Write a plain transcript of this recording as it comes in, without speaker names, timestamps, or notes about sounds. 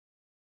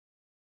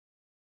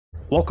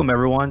Welcome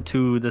everyone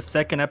to the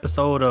second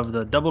episode of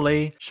the Double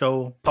A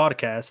Show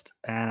podcast,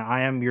 and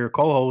I am your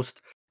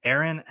co-host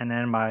Aaron, and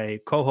then my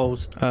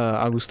co-host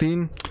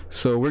Agustin.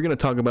 So we're going to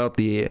talk about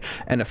the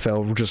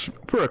NFL just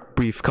for a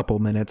brief couple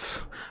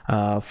minutes.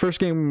 First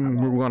game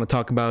we're going to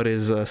talk about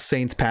is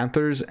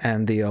Saints-Panthers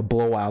and the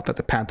blowout that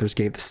the Panthers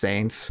gave the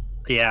Saints.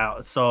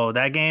 Yeah, so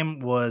that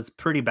game was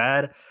pretty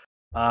bad.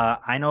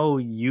 I know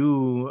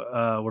you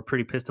were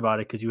pretty pissed about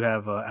it because you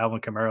have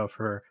Alvin Kamara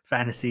for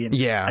fantasy, and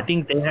Yeah. I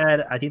think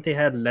they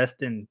had less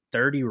than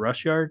 30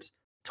 rush yards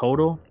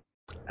total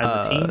as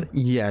a team.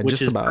 Yeah, which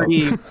just is about.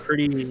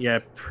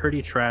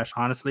 pretty trash,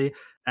 honestly,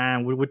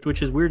 and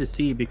which is weird to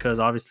see because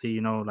obviously,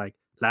 like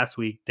last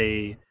week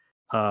they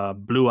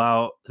blew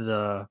out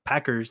the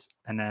Packers,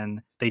 and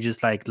then they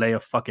just like lay a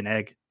fucking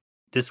egg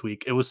this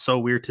week. It was so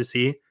weird to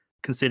see,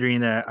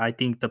 considering that I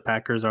think the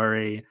Packers are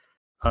a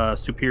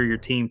superior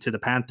team to the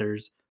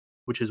Panthers,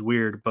 which is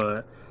weird.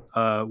 But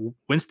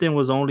Winston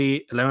was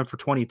only 11 for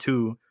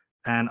 22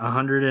 and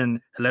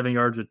 111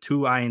 yards with 2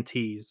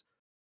 INTs.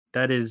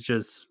 That is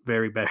just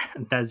very bad.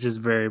 That's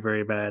just very,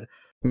 very bad.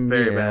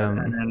 Very bad.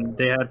 And then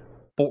they had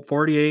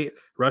 48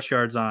 rush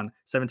yards on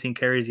 17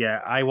 carries.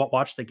 Yeah, I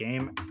watched the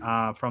game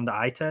from the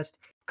eye test.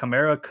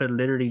 Kamara could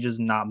literally just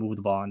not move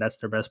the ball, and that's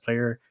their best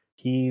player.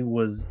 He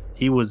was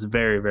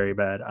very, very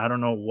bad. I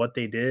don't know what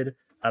they did.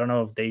 I don't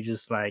know if they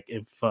just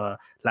if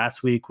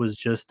last week was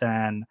just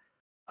an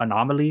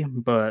anomaly,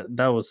 but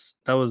that was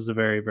a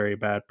very, very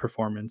bad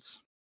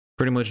performance.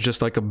 Pretty much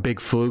just like a big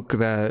fluke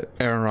that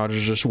Aaron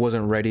Rodgers just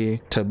wasn't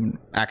ready to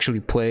actually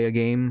play a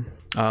game.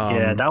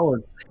 Yeah, that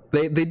was.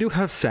 They do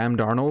have Sam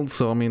Darnold,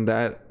 so I mean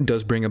that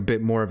does bring a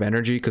bit more of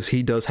energy because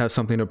he does have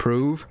something to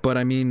prove. But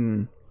I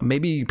mean,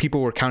 maybe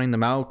people were counting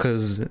them out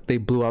because they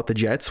blew out the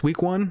Jets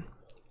week 1,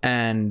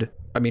 and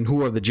I mean,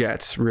 who are the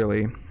Jets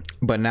really?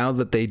 But now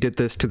that they did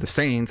this to the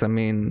Saints, I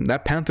mean,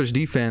 that Panthers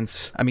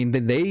defense, I mean,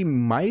 they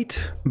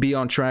might be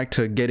on track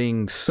to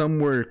getting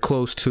somewhere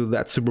close to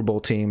that Super Bowl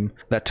team,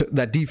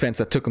 that defense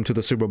that took them to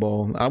the Super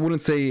Bowl. I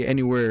wouldn't say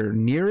anywhere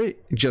near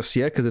it just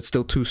yet because it's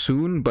still too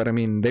soon. But I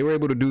mean, they were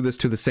able to do this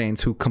to the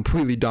Saints, who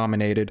completely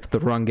dominated the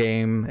run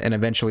game and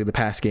eventually the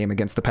pass game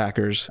against the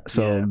Packers.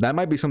 So that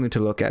might be something to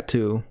look at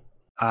too.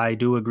 I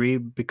do agree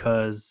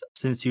because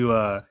since you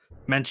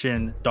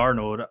mentioned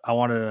Darnold, I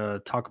wanted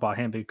to talk about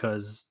him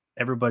because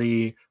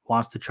everybody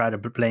wants to try to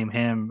blame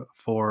him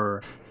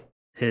for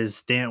his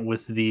stint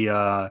with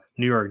the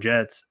New York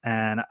Jets,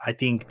 and I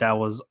think that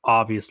was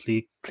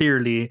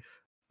clearly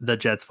the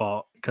Jets'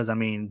 fault because I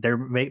mean they're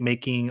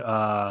making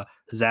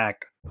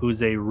Zach,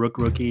 who's a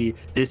rookie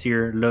this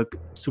year, look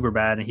super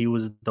bad, and he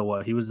was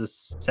the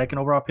second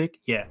overall pick.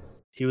 Yeah,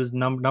 he was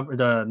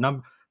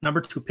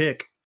number 2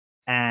 pick,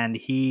 and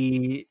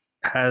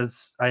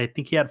I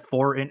think he had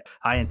 4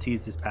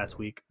 INTs this past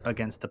week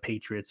against the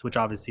Patriots, which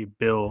obviously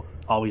Bill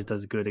always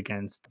does good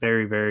against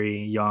very,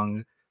 very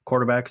young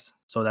quarterbacks.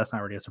 So that's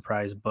not really a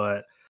surprise.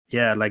 But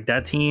yeah, like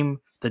that team,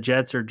 the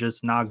Jets are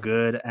just not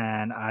good.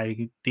 And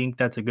I think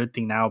that's a good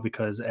thing now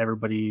because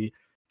everybody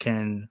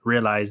can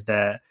realize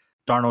that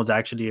Darnold's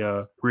actually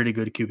a really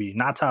good QB.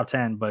 Not top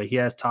 10, but he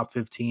has top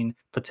 15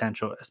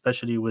 potential,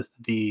 especially with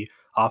the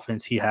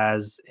offense he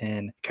has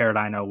in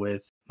Carolina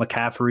with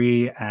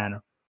McCaffrey and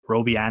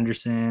Robbie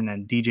Anderson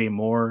and DJ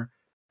Moore,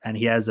 and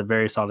he has a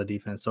very solid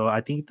defense. So I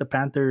think the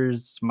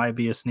Panthers might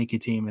be a sneaky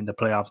team in the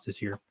playoffs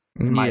this year.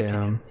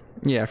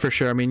 Yeah, for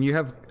sure. I mean, you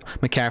have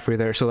McCaffrey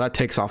there, so that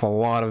takes off a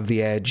lot of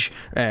the edge,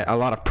 a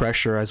lot of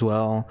pressure as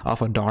well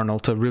off of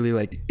Darnold to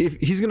really if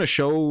he's gonna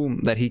show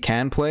that he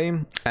can play,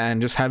 and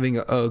just having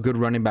a good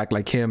running back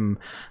like him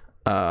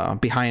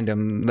behind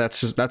him,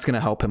 that's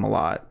gonna help him a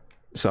lot.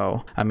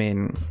 So, I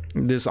mean,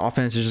 this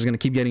offense is just going to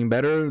keep getting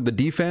better. The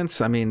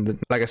defense, I mean,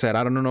 like I said,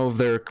 I don't know if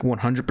they're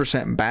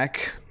 100%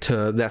 back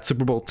to that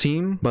Super Bowl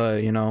team,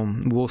 but,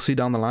 we'll see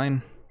down the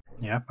line.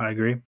 Yeah, I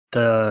agree.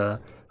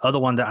 The other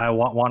one that I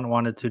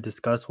wanted to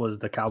discuss was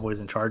the Cowboys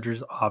and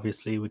Chargers.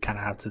 Obviously, we kind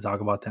of have to talk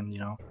about them,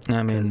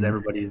 I mean, because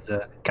everybody's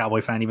a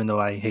Cowboy fan, even though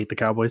I hate the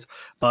Cowboys.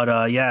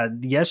 But yeah,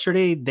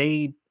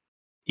 yesterday,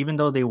 even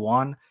though they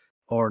won,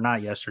 or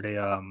not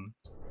yesterday,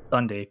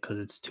 Sunday, because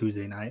it's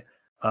Tuesday night.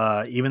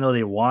 Even though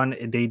they won,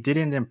 they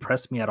didn't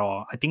impress me at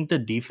all. I think the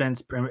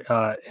defense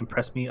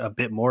impressed me a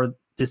bit more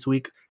this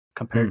week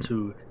compared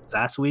to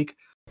last week,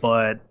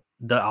 but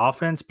the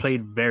offense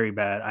played very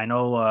bad. I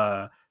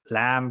know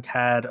Lamb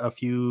had a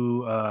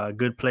few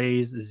good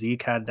plays.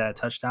 Zeke had that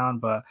touchdown,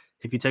 but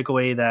if you take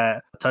away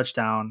that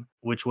touchdown,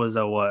 which was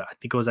I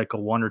think it was like a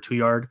 1 or 2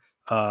 yard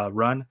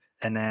run,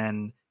 and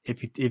then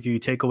if you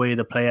take away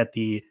the play at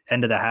the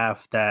end of the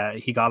half that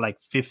he got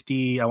like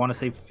 50, I want to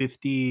say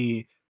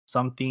 50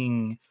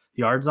 something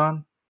yards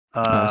on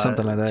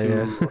something like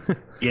that.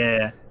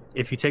 Yeah,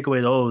 if you take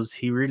away those,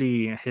 his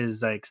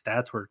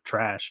stats were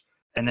trash.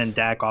 And then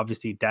Dak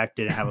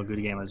didn't have a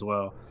good game as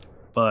well,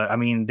 but I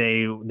mean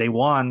they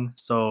won.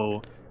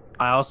 So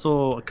I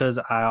also, because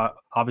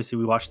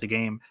we watched the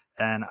game,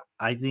 and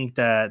I think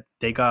that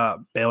they got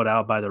bailed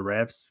out by the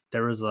refs.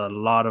 There was a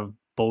lot of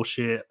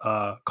bullshit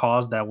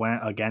calls that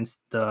went against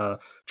the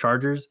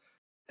Chargers,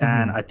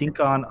 And Mhm. I think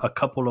on a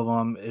couple of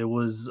them it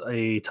was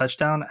a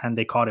touchdown, and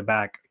they called it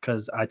back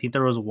because I think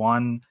there was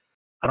one.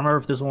 I don't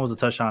remember if this one was a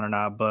touchdown or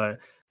not, but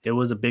it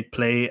was a big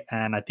play,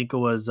 and I think it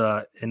was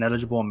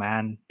ineligible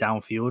man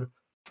downfield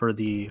for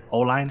the O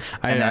line,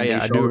 and then they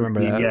I do showed remember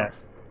the that.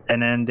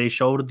 and then they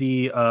showed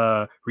the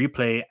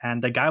replay,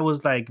 and the guy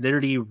was like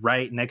literally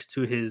right next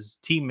to his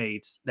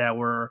teammates that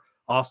were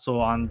also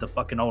on the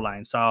fucking O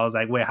line. So I was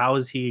like, wait, how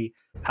is he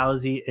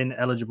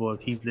ineligible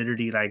if he's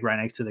literally like right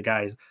next to the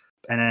guys?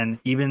 And then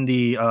even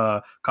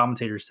the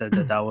commentator said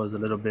that that was a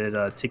little bit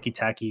ticky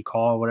tacky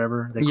call,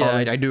 whatever they Yeah, call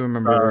it. I do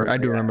remember. So I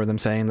do remember them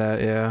saying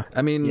that. Yeah, I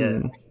yeah,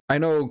 mean, I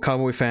know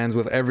Cowboy fans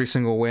with every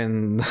single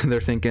win,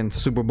 they're thinking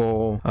Super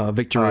Bowl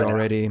victory yeah,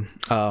 already.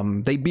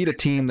 They beat a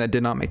team that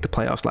did not make the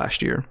playoffs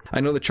last year. I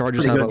know the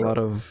Chargers pretty have a good though. lot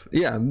of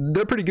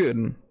they're pretty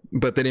good,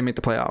 but they didn't make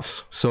the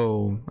playoffs.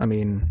 So I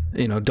mean,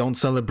 don't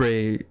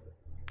celebrate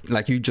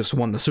like you just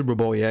won the Super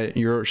Bowl yet.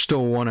 You're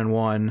still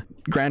 1-1.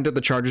 Granted,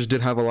 the Chargers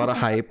did have a lot of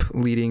hype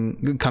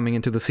coming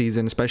into the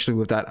season, especially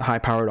with that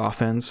high-powered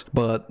offense,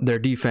 but their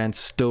defense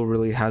still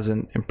really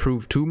hasn't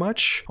improved too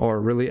much or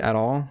really at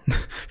all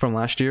from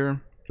last year.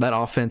 That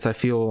offense, I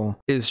feel,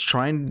 is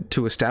trying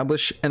to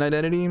establish an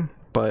identity,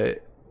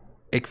 but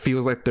it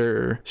feels like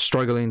they're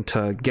struggling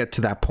to get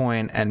to that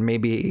point and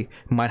maybe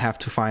might have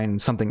to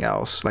find something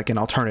else, like an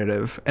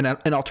alternative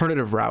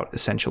route,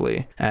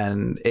 essentially.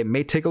 And it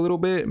may take a little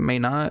bit, may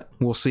not.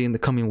 We'll see in the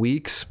coming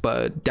weeks.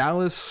 But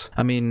Dallas,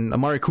 I mean,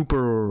 Amari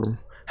Cooper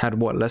had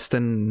less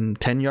than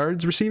 10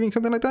 yards receiving,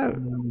 something like that.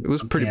 It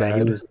was pretty Yeah,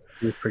 bad.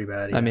 he was pretty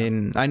bad. I Yeah,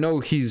 mean, I know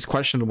he's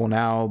questionable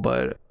now,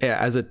 but yeah,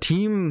 as a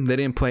team, they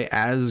didn't play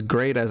as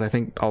great as I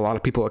think a lot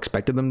of people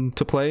expected them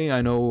to play.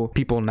 I know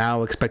people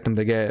now expect them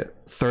to get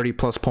 30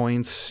 plus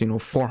points,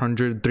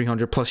 400,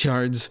 300 plus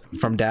yards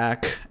from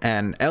Dak.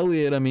 And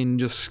Elliott, I mean,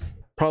 just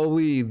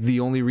probably the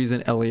only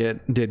reason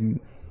Elliott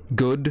did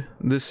good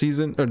this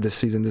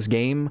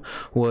game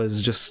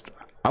was just,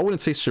 I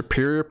wouldn't say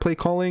superior play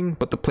calling,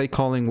 but the play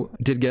calling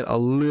did get a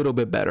little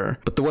bit better.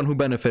 But the one who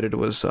benefited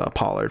was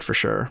Pollard for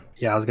sure.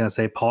 yeah. I was gonna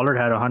say Pollard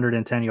had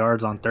 110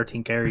 yards on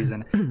 13 carries,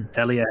 and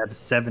Elliott had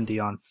 70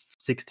 on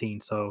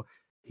 16. So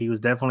he was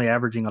definitely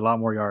averaging a lot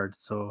more yards.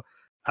 So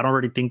I don't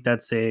really think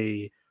that's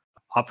a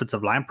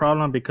offensive line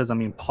problem because I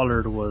mean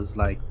Pollard was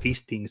like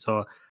feasting.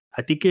 So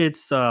I think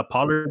it's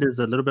Pollard is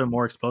a little bit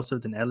more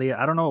explosive than Elliott.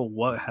 I don't know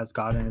what has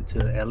gotten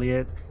into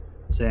Elliott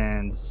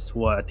since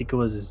what I think it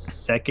was his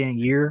second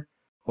year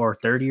or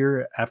third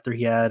year after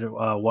he had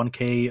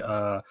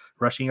 1K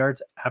rushing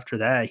yards. After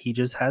that, he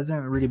just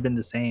hasn't really been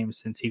the same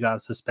since he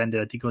got suspended.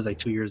 I think it was like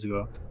 2 years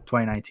ago,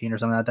 2019 or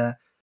something like that,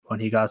 when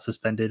he got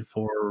suspended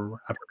for,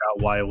 I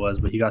forgot why it was,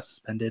 but he got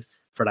suspended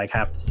for like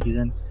half the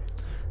season.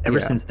 Ever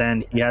Yeah. since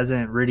then, he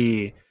hasn't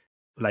really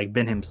like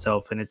been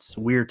himself, and it's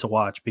weird to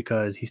watch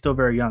because he's still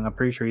very young. I'm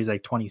pretty sure he's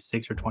like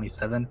 26 or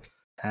 27.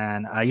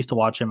 And I used to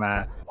watch him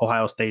at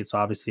Ohio State, so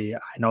obviously I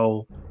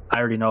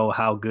already know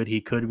how good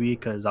he could be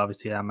because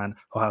obviously I'm an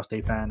Ohio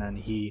State fan, and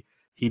he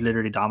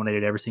literally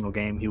dominated every single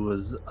game. He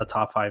was a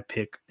top 5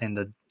 pick in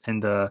the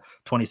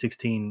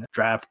 2016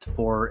 draft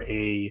for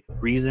a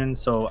reason.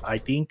 So I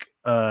think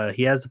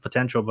he has the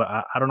potential, but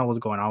I don't know what's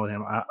going on with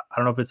him. I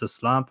don't know if it's a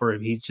slump or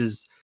if he's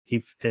just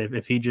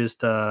if he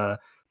just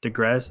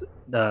digressed.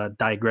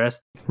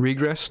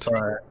 Regressed.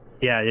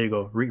 Yeah, there you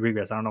go.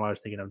 Regress. I don't know why I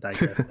was thinking of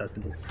digress. That's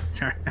a different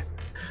term.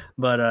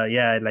 But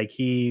yeah, like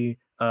he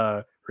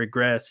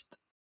regressed.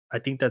 I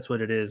think that's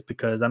what it is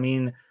because I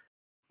mean,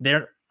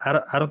 I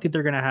don't think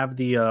they're gonna have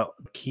the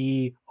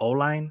key O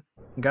line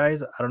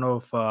guys. I don't know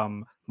if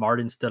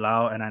Martin's still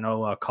out, and I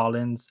know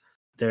Collins,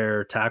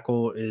 their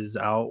tackle, is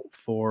out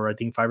for I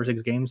think 5 or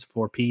 6 games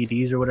for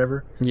PEDs or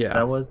whatever Yeah.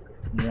 that was.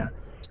 Yeah,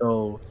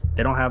 so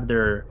they don't have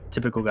their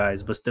typical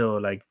guys, but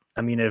still, like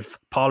I mean, if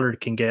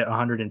Pollard can get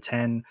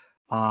 110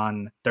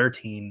 on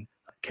 13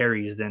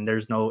 carries, then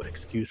there's no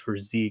excuse for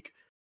Zeke,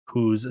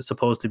 who's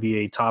supposed to be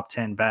a top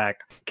 10 back,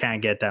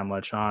 can't get that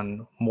much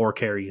on more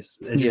carries.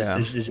 It's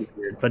just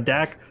weird. But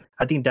Dak,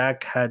 I think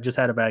Dak had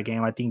a bad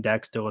game. I think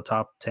Dak's still a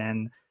top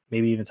 10,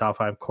 maybe even top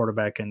 5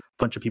 quarterback in a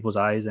bunch of people's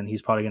eyes, and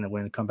he's probably going to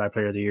win comeback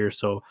player of the year.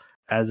 So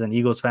as an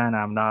Eagles fan,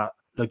 I'm not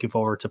looking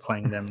forward to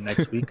playing them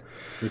next week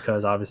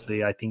because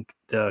obviously I think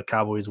the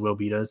Cowboys will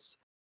beat us.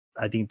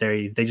 I think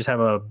they just have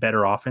a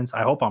better offense.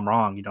 I hope I'm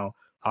wrong,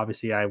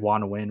 Obviously, I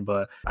want to win,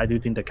 but I do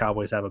think the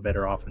Cowboys have a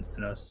better offense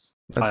than us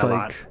by That's a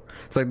lot.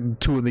 it's like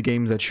 2 of the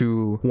games that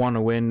you want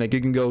to win. Like you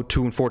can go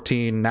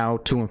 2-14, now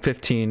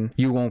 2-15.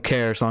 You won't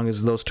care as long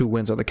as those 2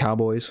 wins are the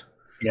Cowboys.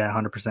 Yeah,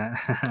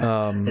 100%.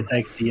 Um, It's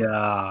like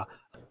the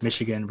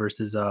Michigan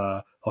versus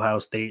Ohio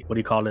State. What do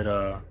you call it?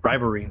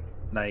 Rivalry.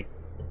 Like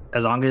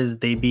as long as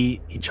they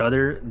beat each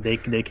other, they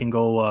can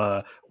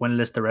go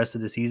winless the rest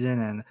of the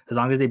season. And as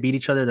long as they beat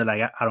each other, they're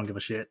like, I don't give a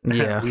shit.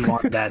 Yeah. We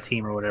want that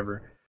team or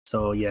whatever.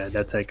 So yeah,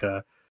 that's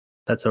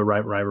a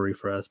rivalry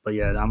for us. But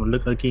yeah, I'm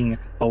looking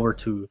forward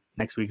to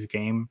next week's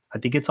game. I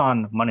think it's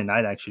on Monday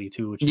night actually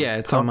too. Yeah,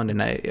 it's on Monday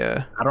night.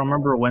 Yeah. I don't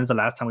remember when's the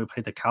last time we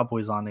played the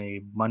Cowboys on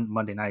a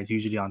Monday night. It's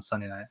usually on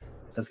Sunday night.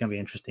 that's gonna be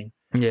interesting.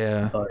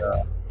 Yeah, But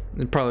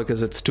probably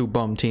because it's two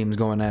bum teams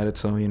going at it,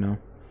 so you know.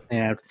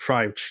 yeah,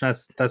 probably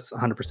that's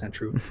 100%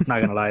 true.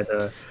 Not gonna lie,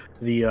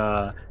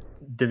 the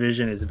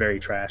division is very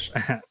trash.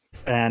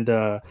 And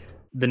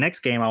the next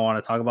game I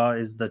want to talk about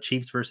is the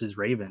Chiefs versus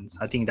Ravens.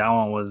 I think that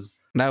one was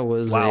That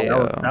was wow.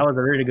 a That was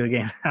a really good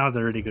game. That was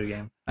a really good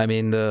game. I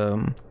mean,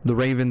 the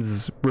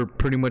Ravens were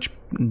pretty much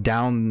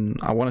down,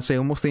 I want to say,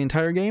 almost the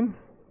entire game.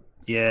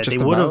 Yeah, Just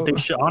they would have. about.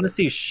 They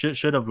honestly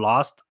should have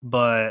lost,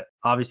 but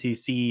obviously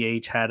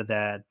CEH had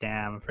that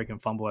damn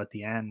freaking fumble at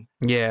the end,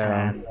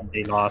 Yeah. and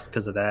they lost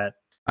because of that.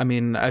 I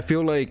mean, I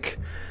feel like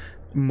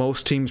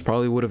most teams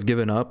probably would have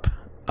given up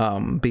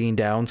being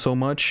down so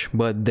much,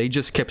 but they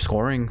just kept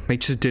scoring. They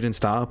just didn't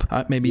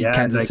stop. Maybe Yeah,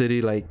 Kansas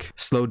City like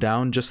slowed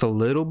down just a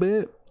little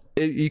bit.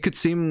 You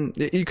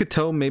could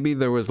tell maybe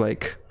there was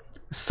like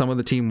some of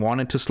the team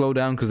wanted to slow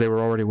down because they were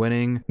already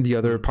winning. The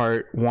other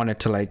part wanted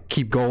to like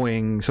keep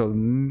going. So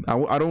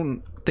I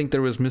don't think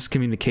there was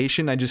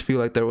miscommunication. I just feel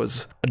like there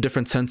was a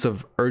different sense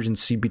of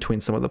urgency between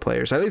some of the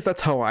players. At least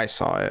that's how I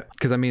saw it.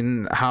 Because I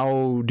mean,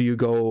 how do you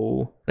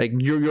go like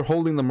you're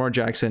holding Lamar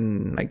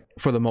Jackson like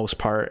for the most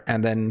part,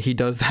 and then he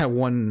does that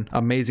one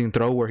amazing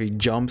throw where he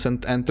jumps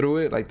and threw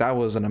it. Like that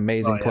was an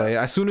amazing play.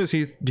 As soon as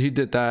he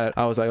did that,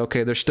 I was like,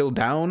 okay, they're still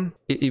down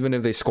even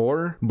if they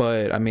score.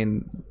 But I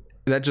mean,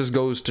 that just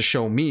goes to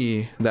show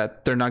me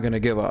that they're not going to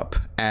give up,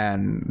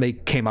 and they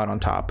came out on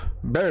top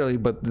barely,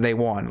 but they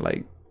won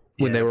like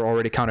when they were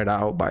already counted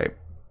out by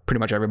pretty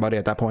much everybody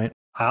at that point.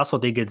 I also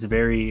think it's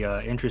very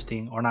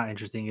interesting, or not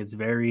interesting. It's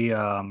very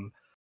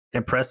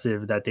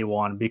impressive that they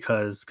won,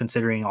 because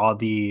considering all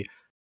the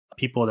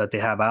people that they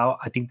have out,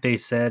 I think they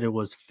said it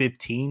was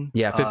 15.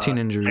 15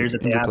 injuries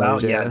that they have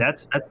players, out. Yeah,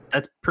 that's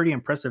pretty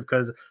impressive,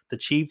 because the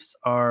Chiefs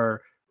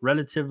are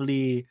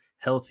relatively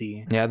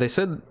healthy. Yeah, they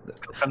said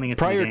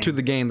prior to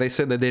the game, they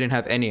said that they didn't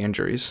have any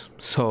injuries,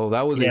 so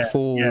that was a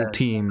full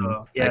team.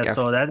 So,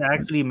 so that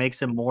actually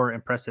makes it more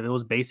impressive. It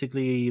was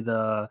basically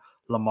the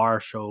Lamar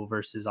show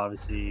versus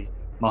obviously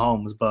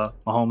Mahomes, but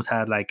Mahomes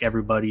had like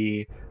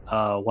everybody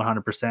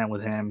 100%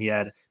 with him. He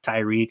had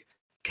Tyreek,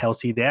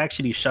 Kelsey. They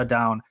actually shut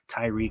down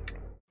Tyreek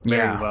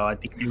very well. I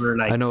think they were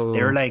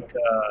like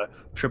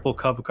triple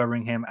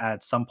covering him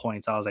at some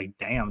points. I was like,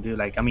 damn, dude.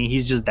 Like, I mean,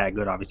 he's just that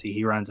good. Obviously,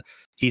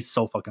 he's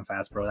so fucking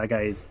fast, bro. That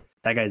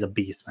guy is a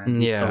beast, man.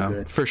 He's so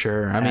good. For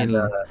sure. I mean,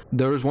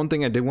 there was one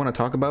thing I did want to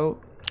talk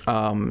about,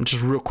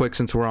 just real quick,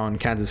 since we're on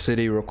Kansas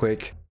City, real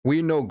quick.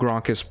 We know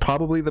Gronk is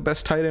probably the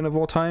best tight end of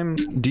all time.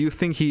 Do you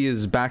think he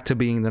is back to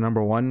being the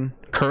number one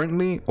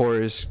currently, or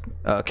is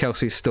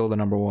Kelsey still the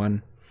number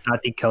one? I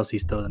think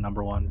Kelsey's still the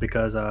number one,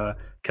 because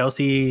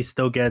Kelsey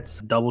still gets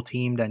double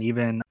teamed and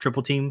even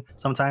triple teamed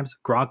sometimes.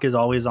 Gronk is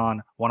always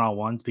on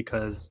one-on-ones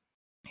because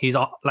he's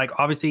like,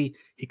 obviously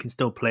he can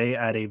still play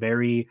at a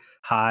very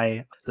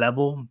high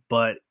level,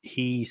 but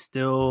he's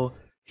kind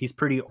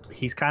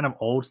of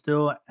old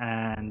still,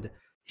 and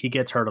he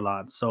gets hurt a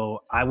lot.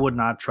 So I would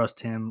not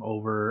trust him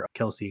over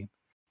Kelsey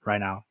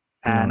right now.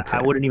 And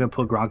I wouldn't even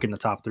put Gronk in the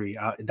top three.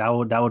 That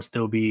would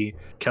still be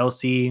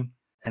Kelsey,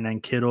 and then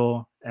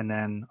Kittle, and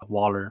then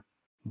Waller.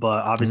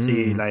 But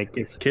obviously, like,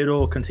 if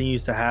Kittle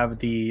continues to have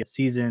the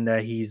season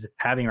that he's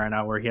having right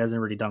now, where he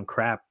hasn't really done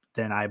crap,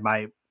 then I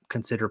might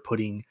consider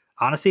putting.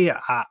 Honestly,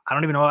 I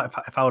don't even know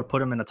if I would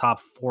put him in the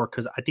top four,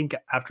 because I think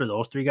after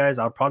those three guys,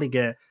 I'll probably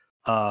get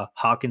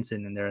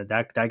Hawkinson in there.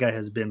 That guy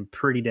has been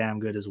pretty damn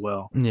good as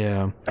well.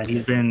 Yeah, and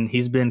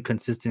he's been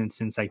consistent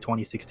since like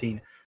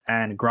 2016.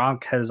 And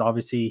Gronk has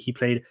obviously, he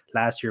played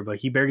last year, but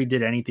he barely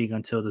did anything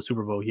until the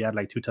Super Bowl. He had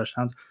like 2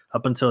 touchdowns.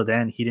 Up until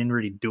then, he didn't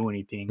really do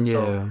anything. Yeah.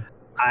 So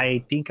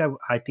I think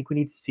we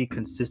need to see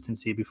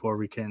consistency before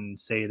we can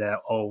say that,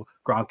 oh,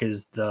 Gronk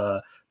is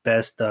the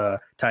best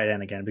tight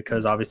end again,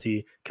 because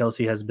obviously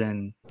Kelsey has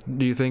been.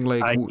 Do you think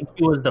like I think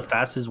he was the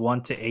fastest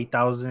one to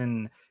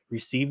 8,000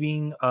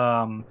 receiving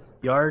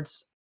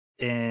yards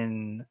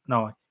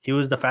he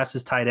was the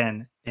fastest tight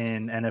end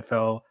in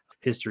NFL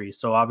history.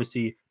 So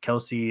obviously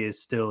Kelsey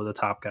is still the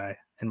top guy,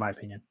 in my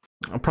opinion.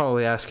 I'll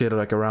probably ask it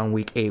like around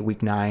week 8,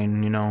 week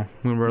 9,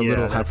 when we're a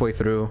little halfway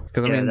through,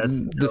 because I mean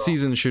the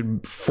season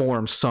should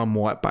form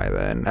somewhat by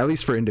then, at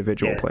least for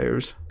individual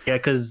players. Yeah,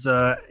 because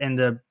in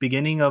the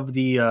beginning of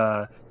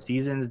the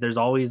seasons, there's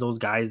always those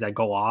guys that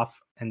go off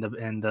in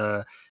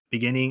the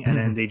beginning, and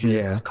then they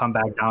just come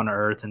back down to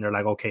earth, and they're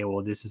like, okay,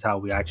 well, this is how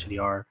we actually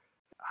are.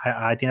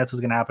 I think that's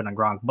what's going to happen on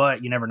Gronk,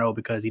 but you never know,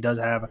 because he does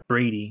have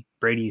Brady.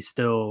 Brady's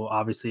still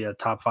obviously a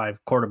top 5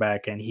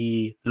 quarterback, and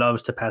he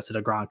loves to pass it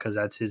to Gronk because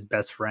that's his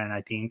best friend.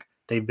 I think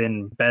they've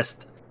been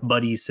best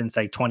buddies since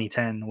like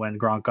 2010 when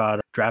Gronk got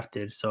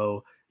drafted.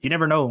 So you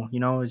never know,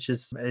 it's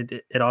just,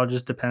 it all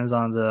just depends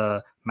on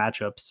the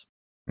matchups.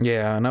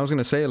 Yeah, and I was going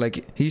to say,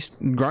 like,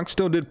 Gronk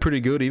still did pretty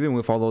good even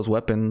with all those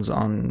weapons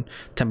on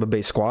Tampa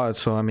Bay squad.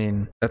 So, I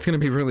mean, that's going to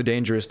be really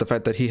dangerous. The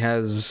fact that he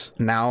has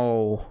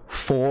now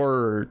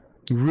 4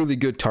 really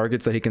good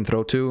targets that he can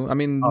throw to. I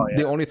mean,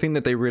 the only thing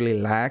that they really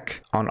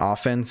lack on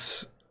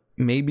offense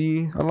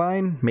maybe a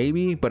line,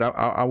 maybe, but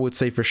I would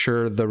say for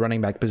sure the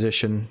running back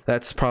position.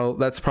 That's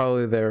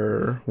probably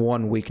their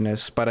one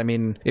weakness. But I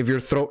mean, if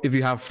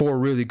you have four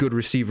really good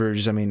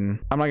receivers, I mean,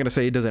 I'm not gonna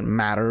say it doesn't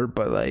matter,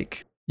 but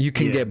like you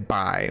can get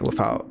by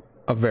without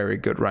a very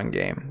good run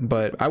game.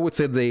 But I would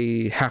say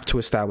they have to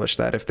establish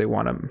that if they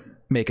want to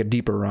make a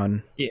deeper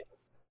run.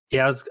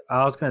 Yeah,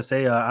 I was gonna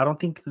say I don't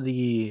think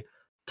the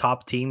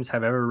top teams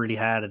have ever really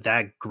had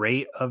that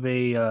great of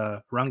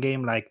a run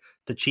game like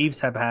the Chiefs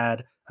have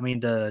had. I mean,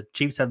 the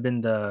Chiefs have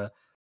been the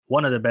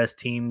one of the best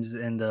teams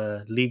in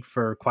the league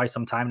for quite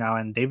some time now,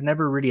 and they've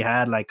never really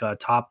had like a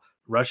top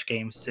rush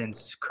game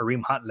since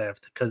Kareem Hunt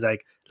left. Because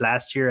like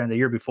last year and the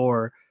year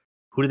before,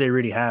 who did they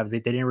really have?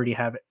 They didn't really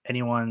have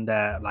anyone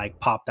that like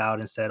popped out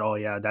and said, "Oh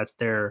yeah, that's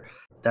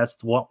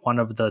one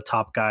of the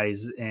top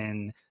guys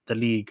in the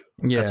league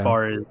as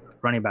far as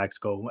running backs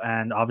go."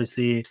 And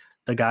obviously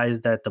the guys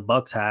that the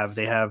Bucks have,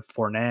 they have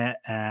Fournette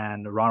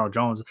and Ronald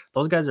Jones.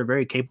 Those guys are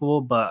very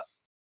capable, but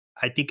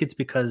I think it's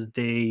because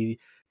they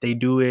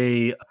do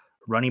a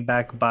running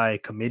back by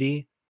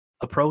committee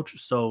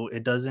approach, so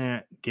it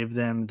doesn't give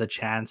them the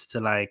chance to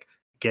like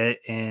get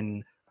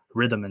in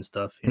rhythm and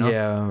stuff, you know?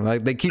 Yeah,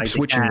 like they keep Like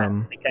switching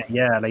them.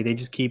 yeah, like they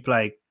just keep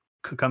like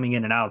coming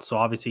in and out. So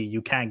obviously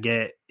you can't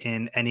get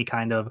in any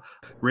kind of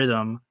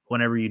rhythm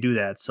whenever you do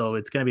that. So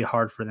it's going to be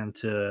hard for them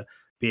to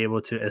be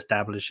able to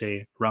establish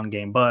a run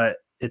game, but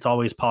it's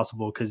always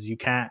possible because you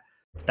can't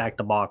stack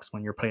the box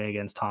when you're playing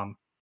against Tom.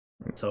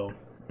 So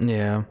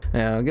yeah,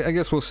 I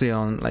guess we'll see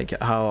on like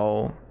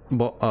how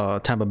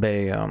Tampa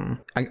Bay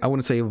I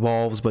wouldn't say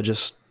evolves, but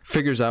just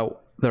figures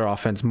out their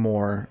offense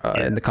more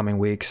in the coming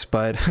weeks.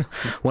 But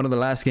one of the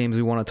last games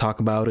we want to talk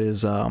about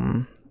is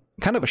kind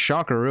of a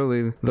shocker,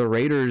 really. The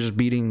Raiders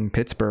beating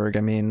Pittsburgh.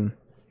 I mean,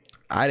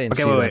 I didn't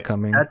see that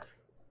coming.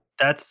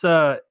 That's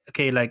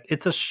okay. Like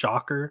it's a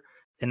shocker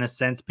in a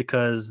sense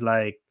because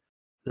like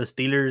the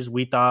Steelers,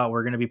 we thought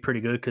were going to be pretty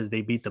good because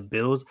they beat the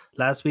Bills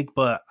last week.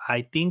 But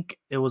I think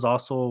it was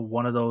also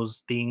one of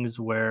those things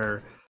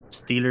where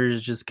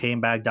Steelers just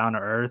came back down to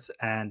earth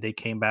and they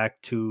came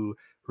back to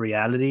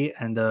reality.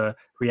 And the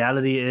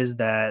reality is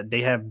that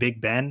they have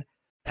Big Ben,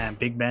 and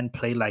Big Ben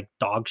played like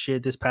dog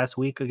shit this past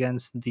week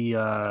against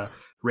the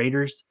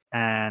Raiders,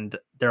 and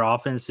their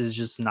offense is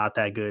just not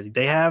that good.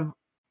 They have,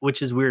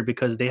 which is weird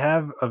because they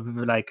have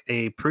like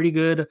a pretty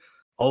good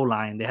O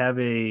line. They have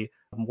a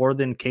more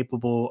than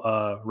capable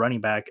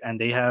running back, and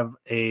they have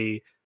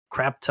a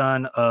crap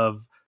ton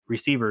of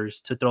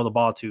receivers to throw the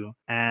ball to.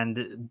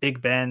 And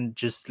Big Ben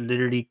just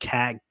literally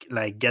can't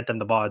like get them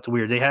the ball. It's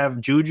weird. They have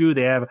Juju,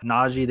 they have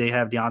Najee, they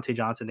have Deontay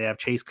Johnson, they have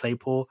Chase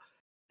Claypool.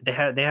 They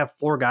have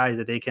four guys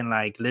that they can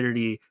like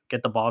literally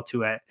get the ball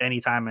to at any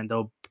time, and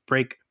they'll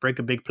break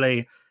a big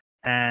play.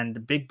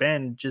 And Big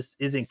Ben just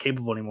isn't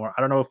capable anymore.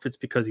 I don't know if it's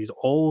because he's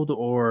old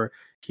or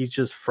he's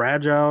just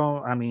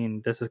fragile. I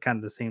mean, this is kind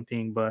of the same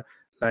thing, but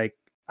like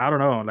I don't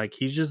know, like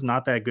he's just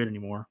not that good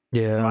anymore.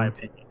 Yeah, in my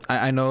opinion.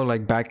 I know.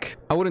 Like back,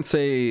 I wouldn't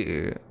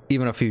say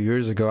even a few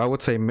years ago. I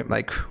would say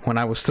like when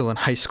I was still in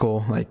high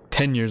school, like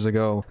 10 years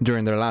ago,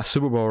 during their last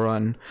Super Bowl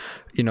run,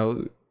 you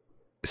know,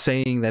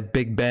 saying that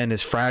Big Ben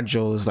is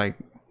fragile is like,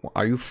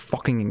 are you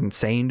fucking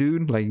insane,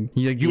 dude? Like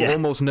you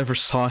almost never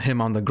saw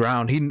him on the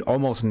ground. He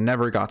almost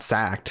never got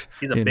sacked.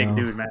 He's a big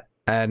dude, man.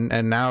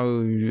 And now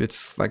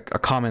it's like a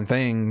common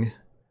thing.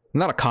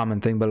 Not a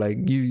common thing, but like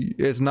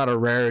it's not a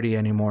rarity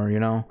anymore, you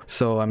know?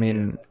 So I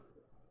mean,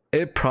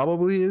 it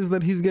probably is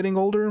that he's getting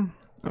older,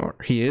 or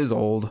he is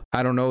old.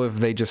 I don't know if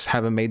they just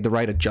haven't made the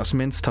right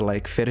adjustments to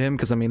like fit him,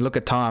 because I mean, look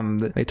at Tom.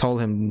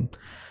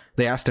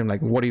 They asked him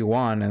like, what do you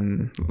want?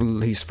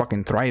 And he's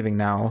fucking thriving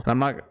now. And I'm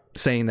not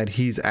saying that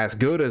he's as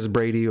good as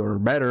Brady or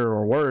better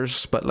or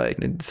worse, but like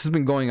this has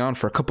been going on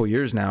for a couple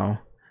years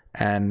now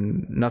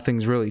and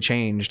nothing's really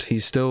changed.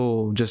 He's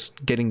still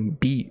just getting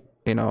beat,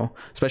 you know,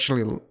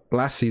 especially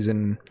last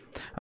season.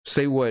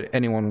 Say what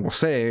anyone will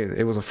say,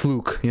 it was a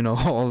fluke, you know,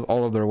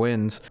 all of their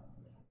wins.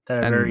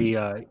 That very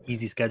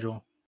easy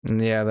schedule.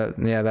 Yeah,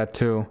 that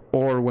too.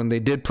 Or when they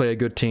did play a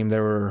good team, they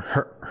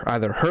were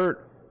either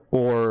hurt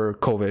or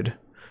COVID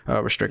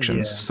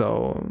restrictions.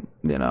 So,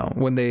 you know,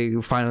 when they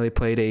finally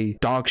played a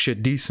dog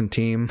shit decent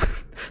team,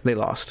 they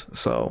lost.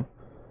 So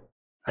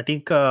I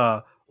think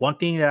one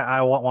thing that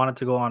I wanted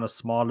to go on a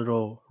small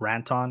little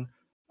rant on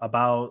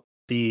about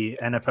the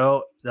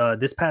NFL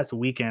this past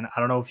weekend. I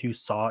don't know if you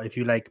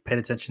like paid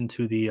attention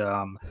to the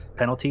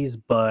penalties,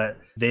 but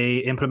they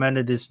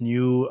implemented this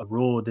new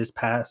rule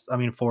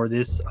for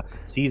this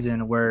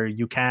season where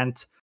you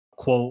can't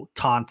quote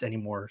taunt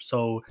anymore.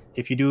 So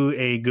if you do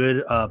a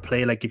good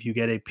play, like if you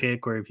get a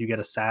pick or if you get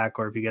a sack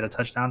or if you get a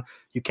touchdown,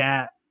 you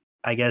can't,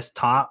 I guess,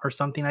 taunt or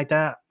something like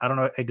that. I don't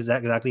know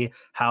exactly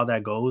how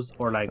that goes,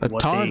 or like a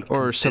what taunt they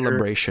or consider.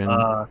 celebration.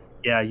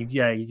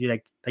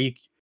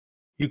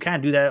 You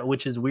can't do that,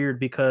 which is weird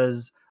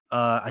because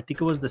I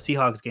think it was the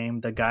Seahawks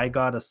game. The guy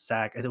got a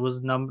sack. It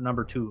was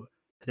number 2.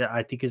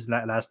 I think his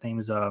last name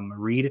is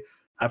Reed.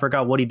 I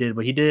forgot what he did,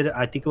 but he did.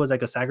 I think it was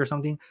like a sack or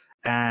something,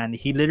 and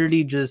he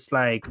literally just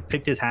like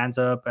picked his hands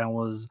up and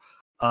was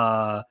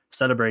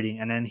celebrating,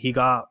 and then he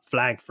got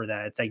flagged for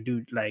that. It's like,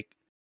 dude, like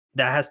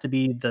that has to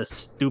be the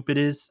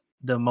stupidest,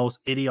 the most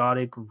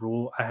idiotic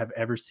rule I have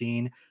ever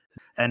seen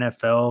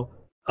NFL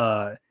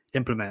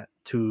implement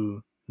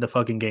to the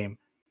fucking game.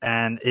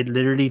 And it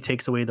literally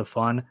takes away the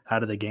fun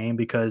out of the game,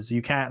 because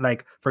you can't,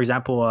 like, for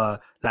example,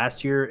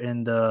 last year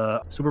in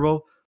the Super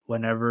Bowl,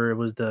 whenever it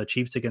was the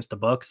Chiefs against the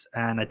Bucks,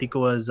 and I think it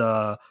was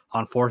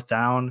on fourth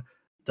down,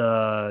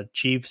 the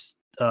Chiefs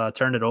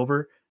turned it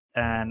over,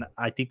 and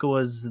I think it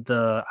was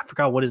I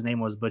forgot what his name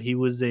was, but he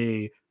was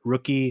a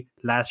rookie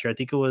last year. I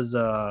think it was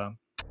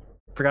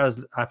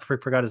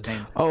forgot his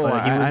name. Oh,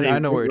 But he was I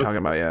know what you're talking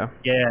about. Yeah.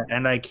 yeah,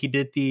 and like he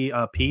did the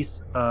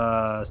piece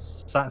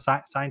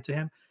signed to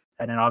him,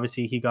 and then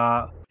obviously he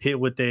got hit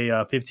with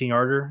a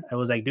 15-yarder. I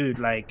was like, dude,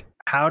 like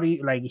how do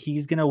you, like,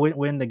 he's gonna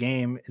win the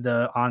game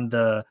on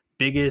the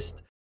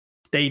biggest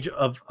stage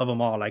of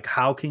them all. Like,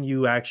 how can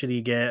you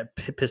actually get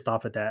pissed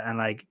off at that and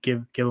like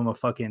give him a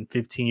fucking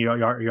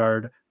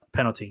 15-yard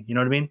penalty? You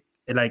know what I mean?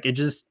 It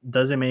just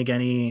doesn't make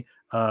any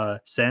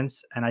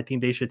sense, and I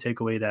think they should take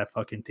away that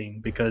fucking thing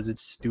because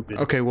it's stupid.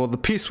 Okay, well, the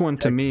peace one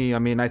to me, I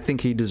mean, I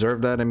think he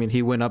deserved that. I mean,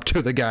 he went up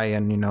to the guy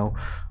and,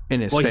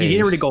 in his face. He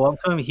didn't really go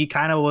up to him. He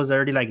kind of was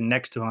already like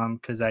next to him,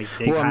 because like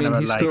they kind of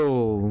he's like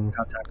still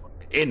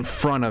in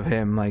front of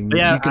him. Like,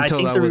 yeah, you can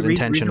tell that was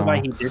intentional.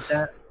 Why he did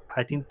that,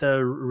 I think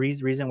the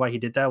reason why he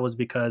did that was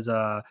because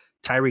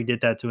Tyreek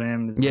did that to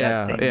him.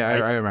 Yeah,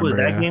 I remember. Was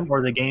that game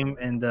or the game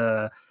in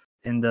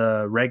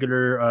the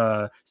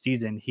regular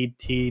season? He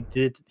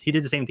did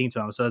the same thing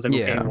to him. So I was like,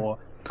 okay, well,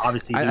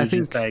 obviously he was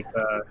just like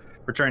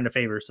returning the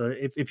favor. So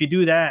if you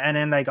do that, and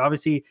then like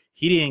obviously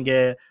he didn't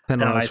get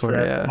penalized for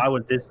that, why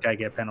would this guy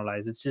get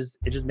penalized?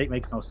 It just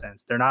makes no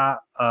sense. They're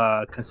not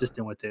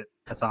consistent with it.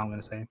 That's all I'm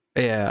gonna say.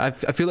 Yeah, I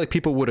feel like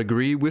people would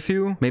agree with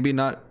you. Maybe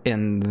not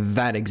in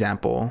that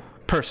example.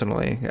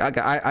 Personally,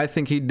 I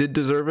think he did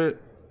deserve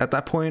it at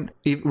that point.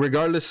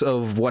 Regardless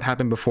of what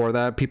happened before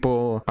that,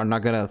 people are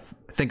not gonna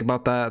think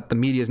about that. The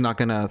media is not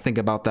gonna think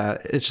about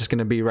that. It's just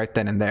gonna be right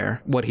then and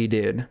there what he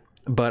did.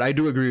 But I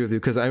do agree with you,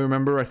 because I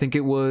remember, I think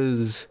it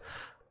was,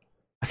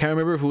 I can't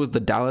remember if it was the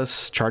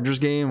Dallas Chargers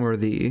game or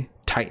the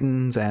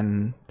Titans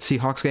and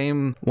Seahawks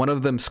game. One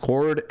of them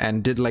scored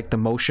and did like the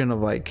motion of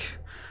like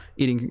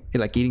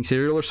eating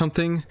cereal or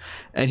something,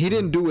 and he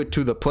didn't do it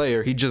to the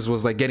player. He just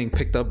was like getting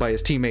picked up by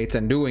his teammates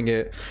and doing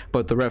it,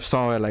 but the ref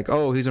saw it, like,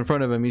 oh, he's in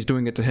front of him, he's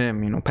doing it to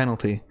him,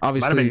 penalty.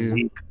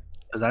 Obviously,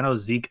 because I know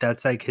Zeke,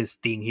 that's like his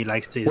thing. He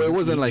likes to. Well, it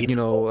wasn't like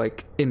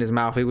like in his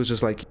mouth. It was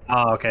just like,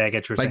 oh, okay, I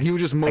get you. Like he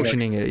was just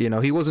motioning it.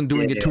 He wasn't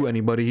doing it to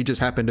anybody. He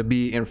just happened to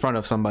be in front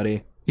of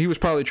somebody. He was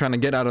probably trying to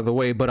get out of the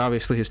way, but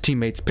obviously his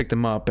teammates picked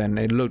him up, and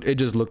it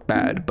just looked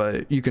bad.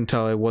 But you can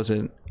tell it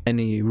wasn't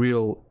any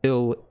real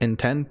ill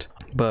intent.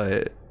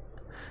 But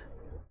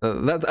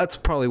that's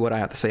probably what I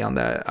have to say on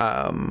that.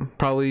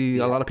 Probably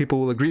a lot of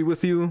people will agree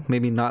with you.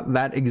 Maybe not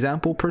that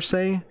example per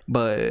se,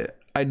 but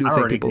I do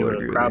think people would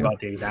agree with you. About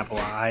the example.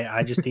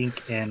 I just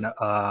think in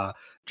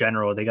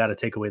general they got to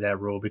take away that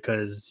rule,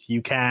 because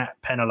you can't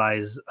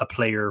penalize a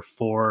player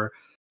for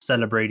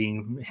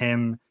celebrating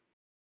him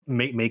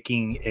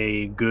making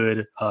a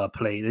good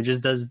play. It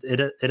just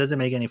doesn't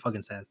make any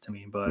fucking sense to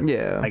me. But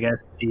yeah, I guess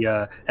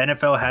the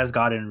NFL has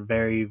gotten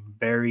very,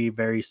 very,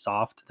 very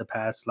soft the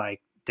past like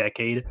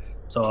decade,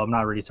 so I'm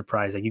not really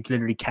surprised. Like, you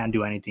literally can't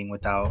do anything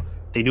without.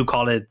 They do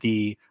call it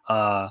the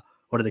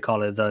what do they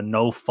call it? The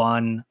no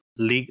fun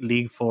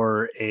league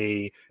for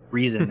a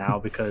reason now,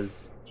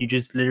 because you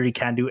just literally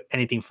can't do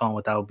anything fun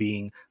without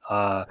being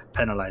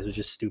penalized, which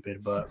is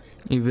stupid. But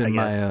even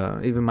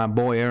my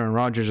boy Aaron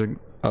Rodgers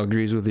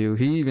agrees with you.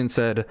 He even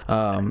said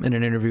in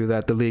an interview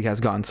that the league has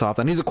gotten soft,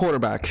 and he's a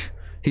quarterback.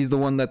 He's the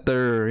one that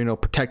they're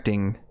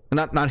protecting.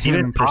 Not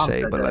him per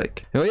se, but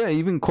like,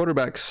 even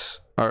quarterbacks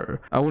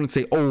are, I wouldn't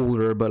say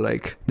older, but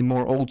like the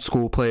more old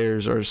school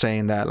players are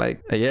saying that,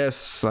 like,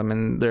 yes, I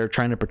mean, they're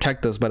trying to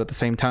protect us, but at the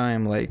same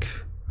time, like,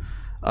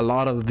 a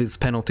lot of these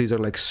penalties are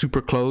like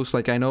super close.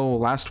 Like, I know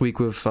last week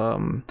with I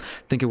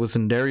think it was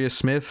Darius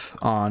Smith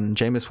on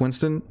Jameis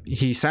Winston,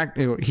 he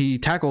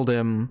tackled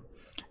him,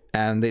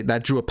 and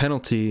that drew a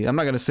penalty. I'm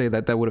not gonna say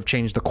that would have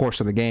changed the course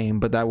of the game,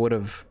 but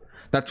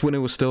that's when it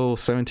was still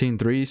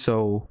 17-3,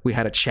 so we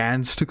had a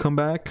chance to come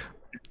back,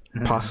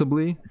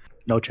 possibly.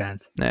 No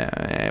chance.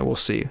 Yeah, we'll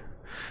see.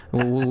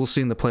 We'll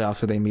see in the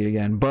playoffs if they meet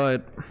again.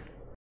 But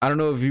I don't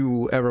know if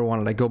you ever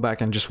want to like go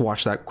back and just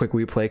watch that quick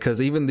replay,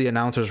 because even the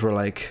announcers were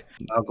like,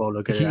 I'll go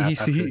look at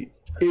it.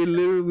 He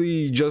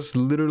literally just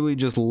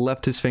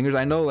left his fingers.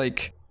 I know,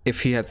 like,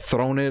 if he had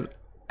thrown it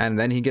and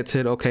then he gets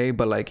hit, okay,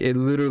 but like it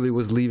literally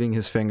was leaving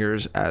his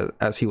fingers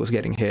as he was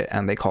getting hit,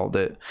 and they called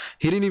it.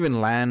 He didn't even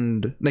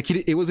land, like,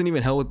 it wasn't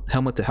even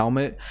helmet to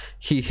helmet.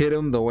 He hit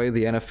him the way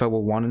the NFL would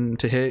want him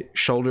to hit,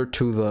 shoulder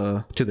to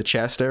the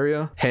chest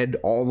area, head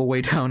all the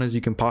way down as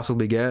you can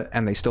possibly get,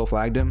 and they still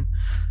flagged him.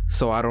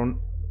 So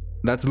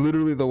that's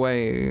literally the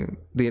way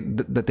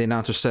that the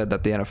announcer said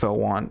that the NFL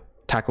want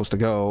tackles to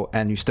go,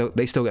 and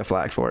they still get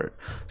flagged for it.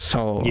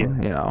 So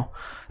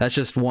that's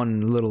just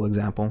one little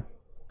example.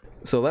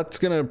 So that's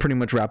gonna pretty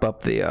much wrap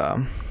up the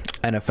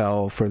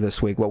NFL for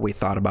this week, what we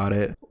thought about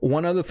it.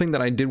 One other thing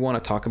that I did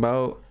want to talk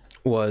about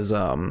was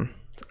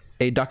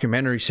a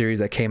documentary series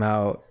that came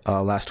out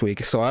last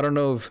week. So I don't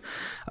know if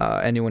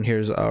anyone here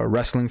is a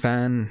wrestling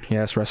fan.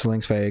 Yes,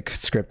 wrestling's fake,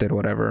 scripted,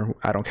 whatever.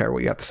 I don't care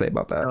what you have to say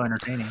about that. So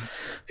entertaining.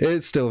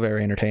 It's still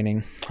very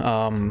entertaining.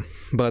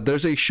 But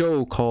there's a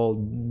show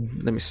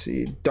called, let me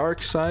see,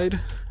 Dark Side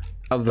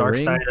of the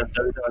Ring. Dark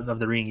Side of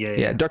the Ring,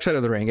 yeah, Dark Side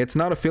of the Ring. It's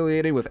not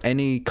affiliated with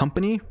any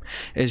company.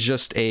 It's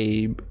just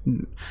a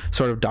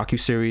sort of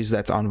docuseries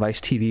that's on Vice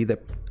TV.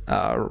 That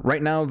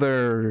right now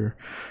they're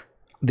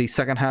the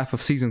second half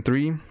of season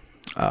 3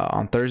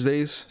 on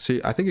Thursdays. So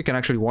I think you can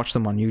actually watch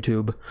them on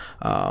YouTube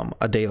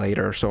a day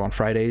later, so on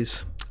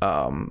Fridays.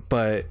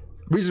 But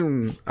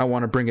reason I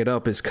want to bring it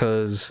up is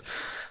because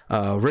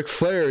Ric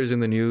Flair is in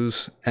the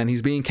news and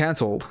he's being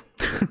canceled.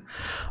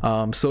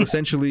 So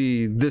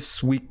essentially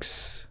this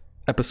week's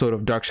episode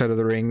of Dark Side of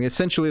the Ring,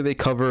 essentially they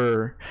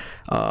cover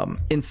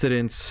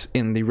incidents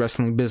in the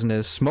wrestling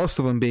business, most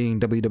of them being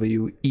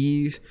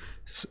WWE,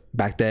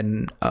 back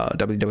then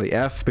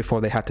WWF, before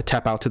they had to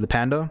tap out to the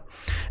Panda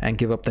and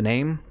give up the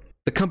name.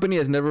 The company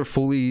has never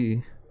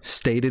fully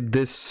stated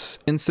this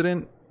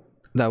incident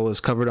that was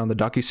covered on the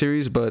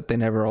docuseries, but they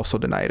never also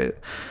denied it.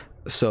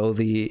 So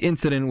the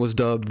incident was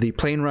dubbed the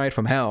plane ride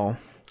from hell.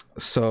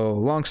 So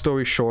long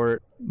story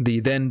short, the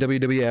then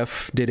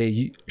WWF did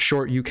a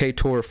short UK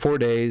tour of 4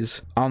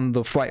 days. On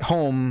the flight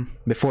home,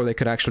 before they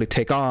could actually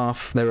take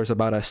off, there was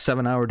about a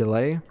 7-hour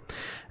delay,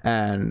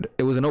 and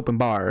it was an open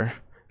bar.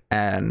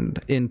 And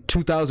in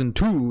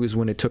 2002 is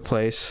when it took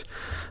place.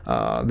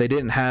 They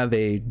didn't have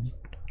a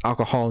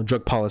alcohol and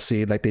drug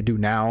policy like they do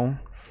now,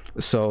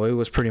 so it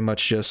was pretty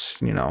much just,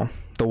 you know,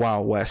 the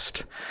Wild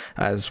West,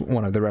 as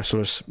one of the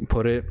wrestlers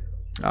put it.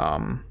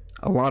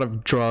 A lot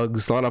of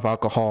drugs, a lot of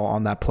alcohol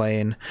on that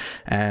plane,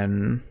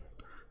 and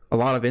a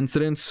lot of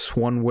incidents.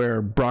 One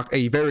where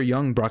a very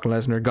young Brock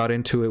Lesnar got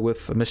into it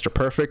with Mr.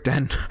 Perfect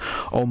and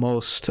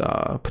almost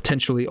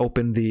potentially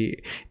opened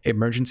the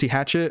emergency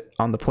hatchet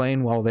on the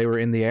plane while they were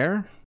in the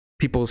air.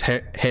 People's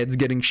heads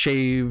getting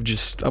shaved,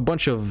 just a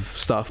bunch of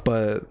stuff.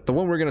 But the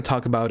one we're going to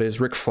talk about is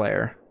Ric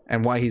Flair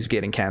and why he's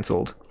getting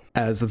canceled.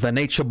 As the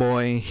Nature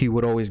Boy, he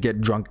would always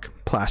get drunk,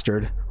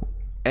 plastered,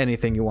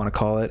 anything you want to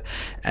call it.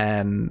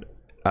 And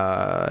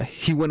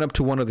he went up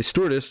to one of the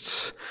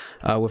stewardesses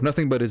with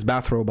nothing but his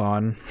bathrobe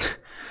on,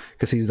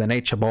 because he's the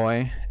Nature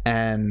Boy,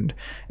 and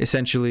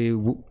essentially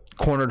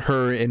cornered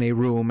her in a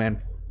room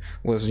and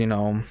was, you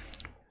know,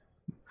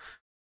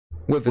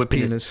 with his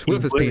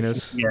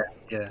penis,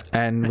 yeah,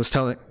 and was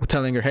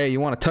telling her, hey, you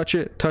want to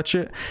touch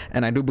it.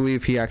 And I do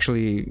believe he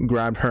actually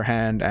grabbed her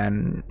hand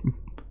and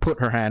put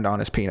her hand on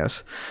his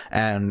penis,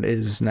 and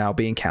is now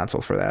being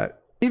canceled for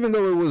that, even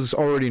though it was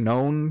already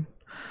known.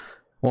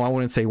 Well, I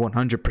wouldn't say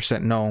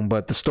 100% known,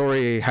 but the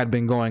story had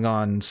been going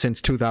on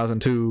since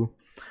 2002.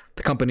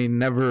 The company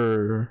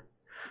never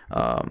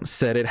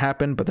said it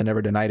happened, but they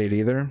never denied it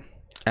either.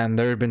 And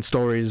there have been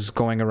stories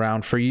going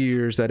around for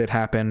years that it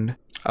happened.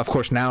 Of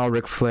course, now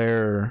Ric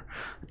Flair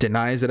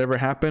denies it ever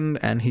happened,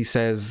 and he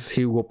says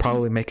he will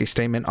probably make a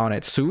statement on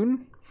it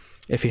soon,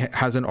 if he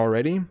hasn't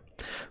already.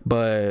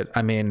 But,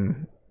 I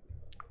mean,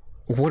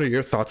 what are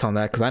your thoughts on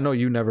that? Because I know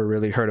you never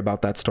really heard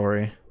about that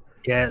story.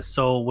 Yeah,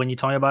 so when you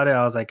told me about it,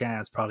 I was like,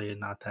 it's probably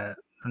not that.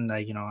 And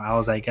like, you know, I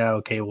was like,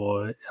 okay,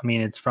 well, I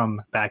mean, it's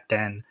from back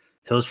then.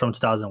 It was from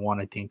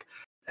 2001, I think.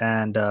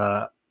 And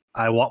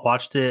I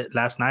watched it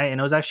last night, and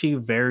it was actually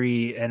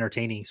very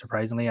entertaining.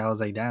 Surprisingly, I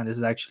was like, damn, this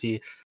is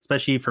actually,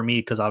 especially for me,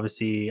 because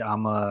obviously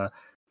I'm a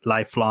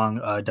lifelong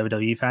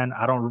WWE fan.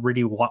 I don't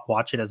really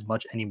watch it as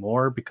much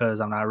anymore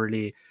because I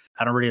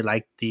don't really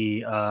like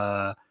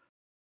the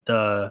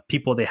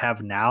people they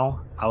have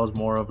now. I was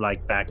more of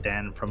like back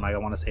then, from like, I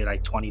want to say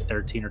like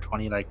 2013 or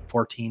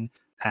 2014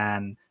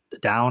 and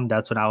down.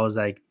 That's when I was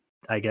like,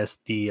 I guess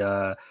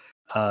a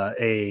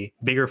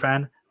bigger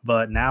fan.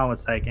 But now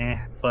it's like,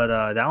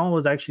 But that one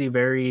was actually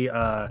very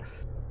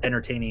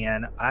entertaining,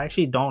 and I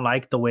actually don't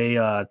like the way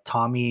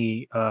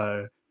Tommy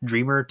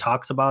Dreamer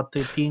talks about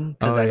the thing,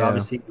 because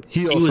obviously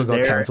he also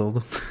got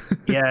canceled.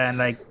 Yeah, and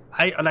like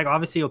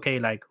obviously, okay,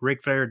 like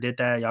Ric Flair did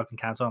that, y'all can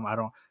cancel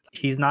him.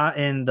 He's not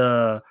in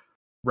the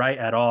right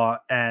at all.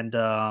 And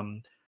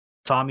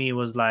Tommy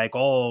was like,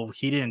 oh,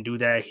 he didn't do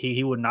that,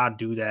 he would not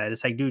do that.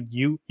 It's like, dude,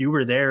 you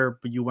were there,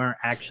 but you weren't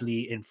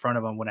actually in front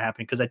of him when it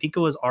happened, because I think it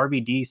was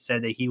RVD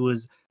said that he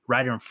was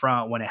right in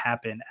front when it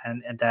happened,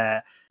 and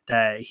that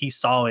he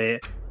saw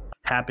it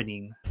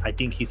happening. I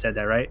think he said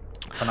that, right,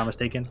 if I'm not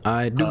mistaken.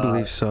 I do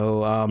believe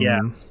so.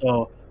 Yeah,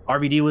 so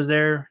RVD was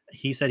there.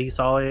 He said he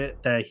saw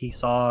it, that he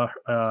saw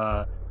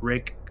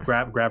Rick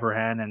grab her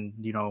hand, and,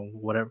 you know,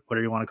 whatever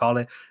you want to call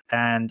it.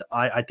 And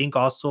I think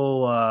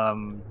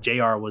also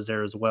JR was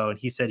there as well, and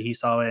he said he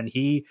saw it. And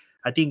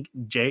I think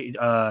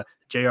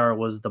JR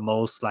was the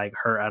most like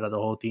hurt out of the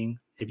whole thing.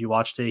 If you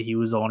watched it, he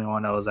was the only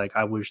one that was like,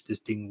 I wish this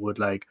thing would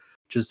like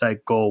just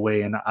like go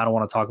away, and I don't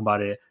want to talk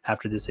about it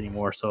after this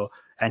anymore. So,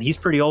 and he's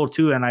pretty old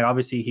too, and like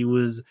obviously he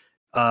was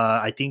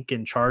I think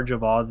in charge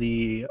of all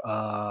the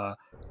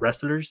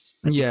wrestlers.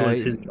 I think it Yeah, was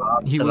his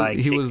job he to was like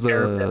take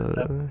care of them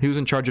stuff. he was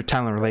in charge of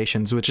talent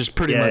relations, which is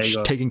pretty Yeah, you much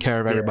go. taking care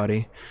of Yeah.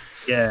 everybody.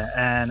 Yeah,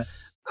 and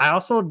I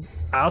also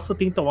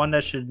think the one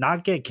that should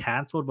not get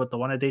canceled, but the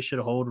one that they should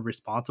hold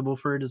responsible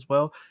for it as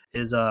well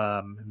is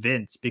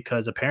Vince,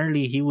 because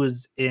apparently he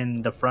was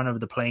in the front of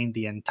the plane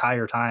the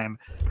entire time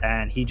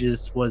and he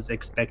just was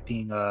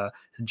expecting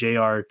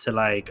JR to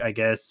like I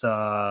guess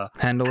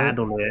Handle it.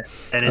 handle it.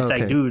 And it's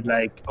like, Okay. dude,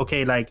 like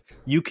okay, like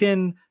you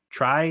can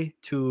try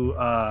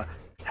to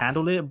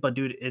handle it, but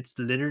dude, it's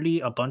literally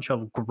a bunch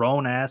of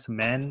grown ass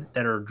men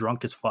that are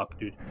drunk as fuck,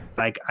 dude.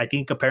 Like I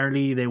think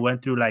apparently they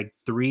went through like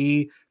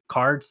 3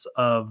 carts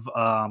of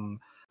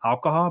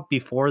alcohol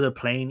before the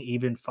plane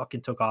even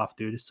fucking took off,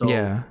 dude. So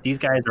Yeah. these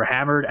guys are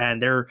hammered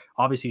and they're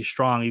obviously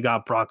strong. You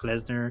got Brock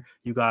Lesnar,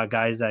 you got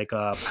guys like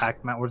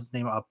Pac-Man, what's his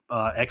name?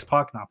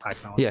 X-Pac, not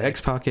Pac-Man. Yeah,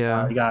 X-Pac,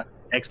 yeah. You got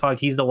X-Pac,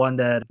 he's the one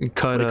that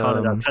Cut what do you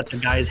call it? Cut the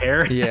guy's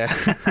hair. Yeah.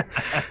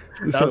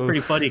 That was pretty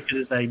funny because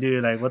it's like,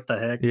 dude, like what the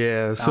heck?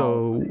 Yeah,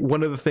 so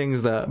one of the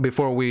things that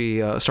before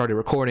we started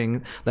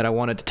recording that I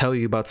wanted to tell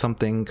you about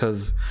something,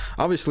 because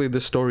obviously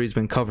this story's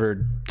been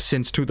covered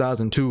since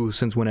 2002,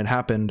 since when it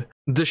happened.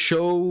 The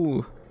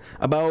show,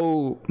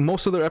 about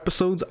most of their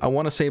episodes, I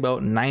want to say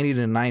about 90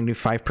 to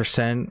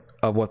 95%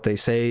 of what they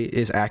say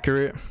is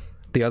accurate.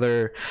 The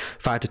other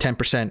 5 to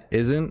 10%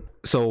 isn't.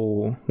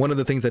 So one of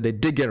the things that they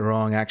did get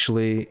wrong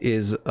actually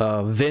is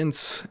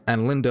Vince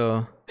and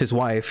Linda, his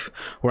wife,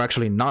 were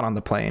actually not on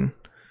the plane.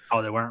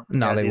 Oh, they weren't.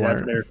 No, yeah, they weren't.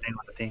 That's their thing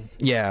on the thing.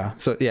 Yeah,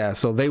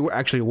 so they were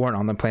actually weren't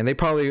on the plane. They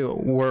probably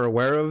were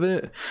aware of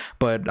it,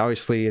 but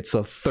obviously it's a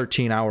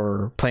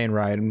 13-hour plane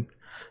ride.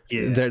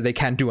 Yeah, They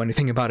can't do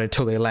anything about it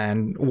until they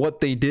land. What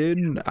they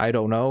did, I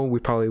don't know. We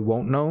probably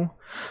won't know,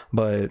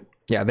 but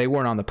yeah, they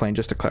weren't on the plane,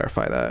 just to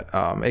clarify that.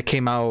 It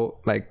came out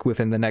like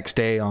within the next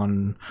day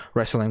on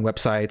wrestling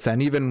websites,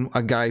 and even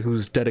a guy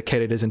who's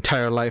dedicated his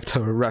entire life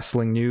to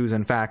wrestling news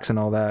and facts and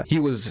all that, he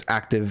was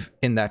active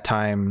in that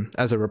time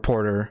as a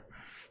reporter.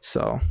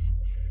 So,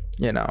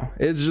 you know,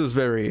 it's just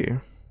very,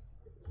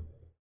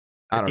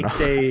 I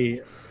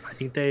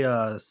think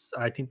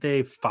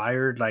they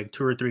fired like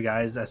 2 or 3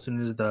 guys as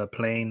soon as the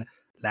plane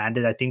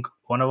landed. I think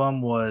one of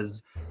them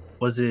was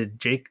it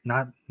Jake?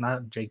 Not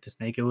Jake the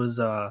Snake. It was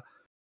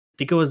I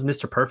think it was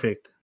Mr.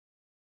 Perfect.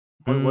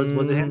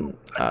 Was it him?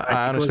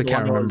 I honestly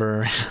can't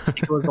remember. I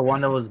think it was the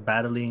one that was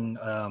battling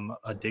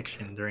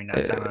addiction during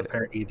that time.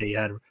 Apparently, they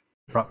had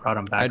brought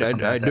him back.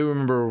 I do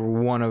remember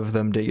one of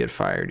them did get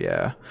fired.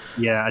 Yeah.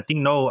 Yeah, I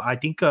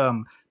think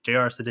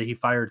JR said that he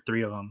fired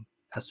 3 of them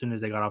as soon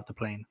as they got off the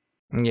plane.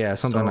 Yeah,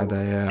 something like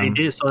that. Yeah. They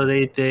did. So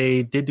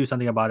they did do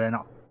something about it. And,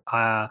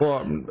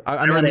 well,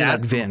 I mean like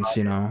Vince,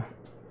 you know.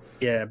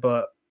 Yeah,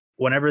 but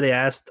whenever they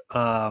asked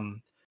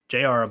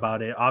JR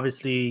about it,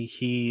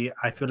 obviously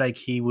I feel like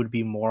he would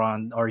be more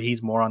on, or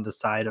he's more on the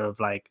side of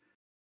like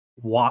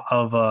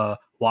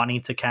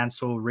wanting to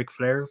cancel Ric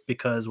Flair,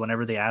 because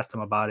whenever they asked him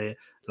about it,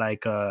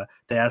 like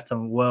they asked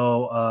him,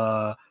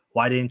 well,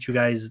 why didn't you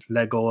guys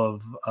let go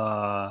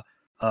of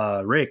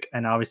Rick?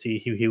 And obviously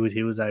he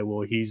was like,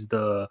 well, he's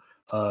the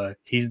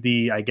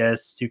I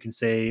guess you can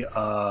say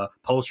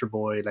poster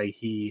boy, like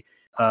he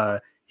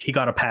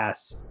got a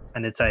pass.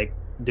 And it's like,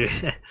 dude,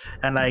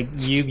 and like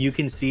you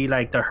can see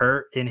like the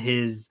hurt in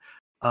his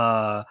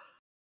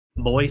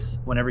voice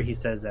whenever he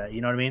says that,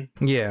 you know what I mean?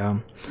 Yeah,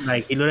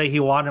 like he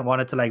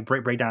wanted to like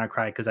break down and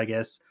cry, because I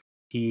guess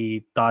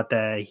he thought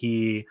that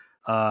he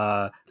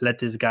let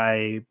this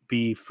guy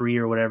be free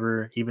or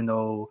whatever, even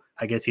though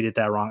I guess he did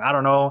that wrong. I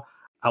don't know,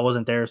 I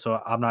wasn't there, so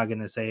I'm not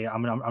gonna say.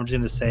 I'm just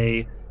gonna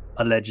say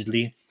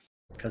allegedly,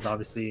 because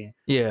obviously,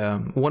 yeah,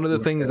 one of the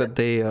things that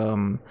they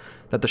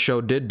that the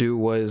show did do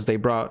was they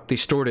brought the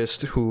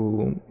stewardess,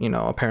 who, you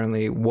know,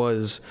 apparently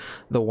was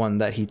the one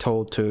that he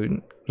told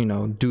to, you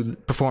know,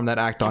 perform that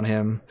act on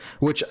him,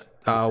 which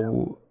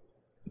to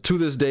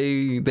this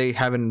day they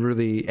haven't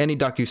really, any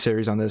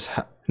docuseries on this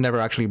never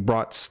actually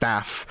brought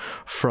staff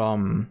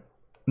from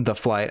the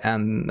flight,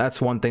 and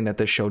that's one thing that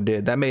this show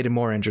did that made it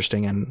more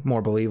interesting and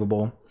more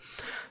believable.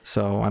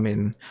 So I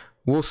mean,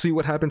 we'll see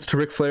what happens to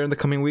Ric Flair in the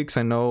coming weeks.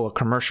 I know a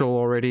commercial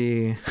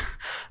already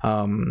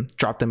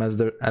dropped him as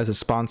a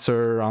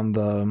sponsor on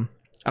the.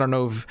 I don't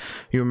know if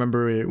you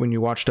remember when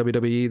you watched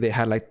WWE, they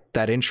had like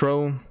that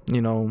intro,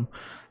 you know,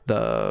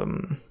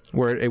 the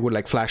where it would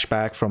like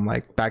flashback from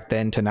like back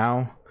then to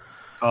now.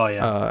 Oh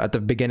yeah. At the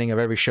beginning of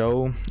every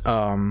show,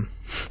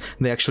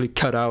 they actually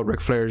cut out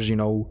Ric Flair's, you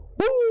know,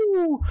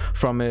 woo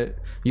from it.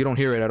 You don't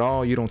hear it at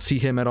all. You don't see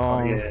him at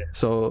all. Oh, yeah.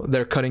 So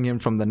they're cutting him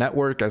from the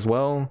network as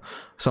well.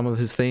 Some of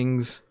his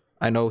things.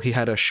 I know he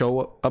had a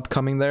show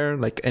upcoming there,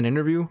 like an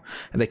interview,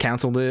 and they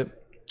canceled it.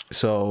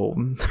 So,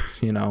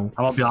 you know.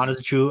 I'm gonna be honest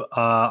with you.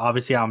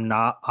 Obviously, I'm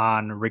not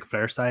on Ric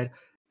Flair's side,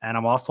 and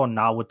I'm also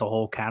not with the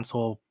whole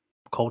cancel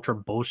culture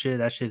bullshit.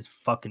 That shit's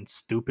fucking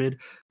stupid.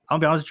 I'm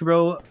gonna be honest with you,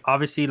 bro.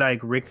 Obviously, like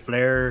Ric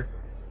Flair,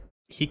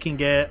 he can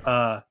get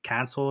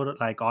canceled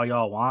like all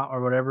y'all want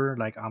or whatever.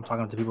 Like I'm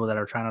talking to people that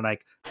are trying to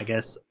like, I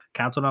guess,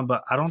 cancel him,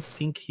 but I don't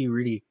think he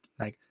really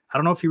like, I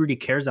don't know if he really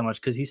cares that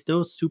much because he's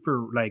still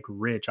super like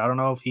rich. I don't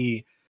know if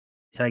he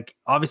like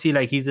obviously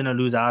like he's gonna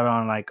lose out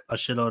on like a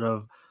shitload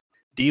of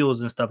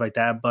deals and stuff like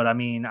that. But I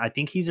mean, I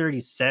think he's already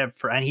set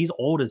for, and he's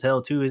old as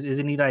hell too.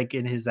 Isn't he like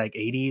in his like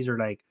 80s or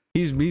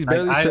He's like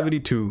barely I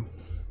 72.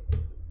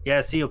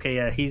 yeah, see, okay,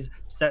 yeah, he's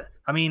set.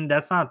 I mean,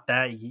 that's not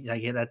that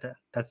like yeah,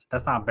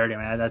 that's not barely.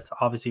 I mean, that's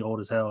obviously old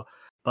as hell.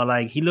 But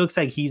like he looks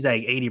like he's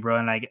like 80, bro.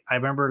 And like I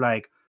remember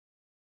like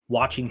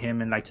watching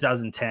him in like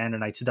 2010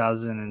 and like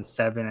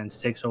 2007 and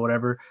 6 or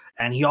whatever,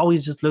 and he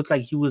always just looked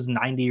like he was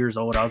 90 years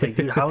old. I was like,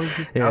 dude, how is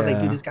this? I was like,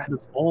 dude, Yeah. this guy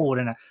looks old,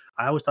 and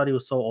I always thought he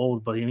was so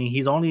old. But I mean,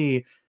 he's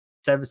only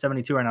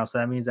 72 right now, so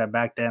that means that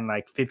back then,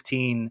 like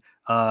 15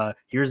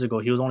 years ago,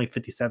 he was only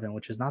 57,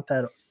 which is not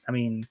that. I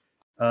mean,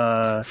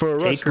 For a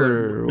Taker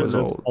wrestler, was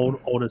looks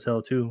old. old as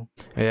hell too.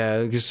 Yeah,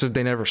 it's just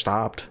they never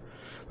stopped.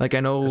 Like I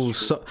That's know,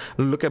 true.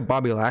 look at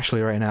Bobby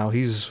Lashley right now.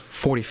 He's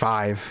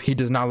 45. He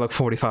does not look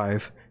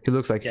 45. He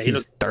looks like Yeah, he he's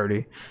looks.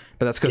 30.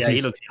 But that's because Yeah,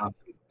 he looks young.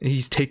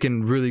 he's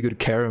taken really good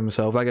care of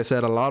himself. Like I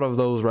said, a lot of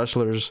those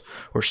wrestlers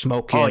were Oh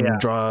smoking, yeah,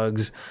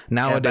 drugs.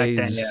 yeah. Back then, yeah,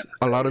 Nowadays,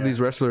 a lot of yeah. these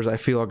wrestlers I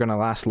feel are gonna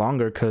last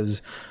longer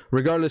because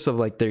regardless of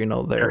like their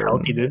They're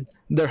healthy, dude.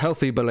 they're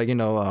healthy, but like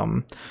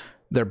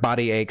their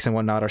body aches and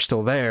whatnot are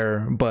still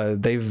there,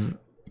 but they've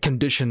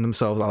conditioned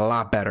themselves a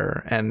lot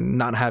better, and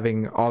not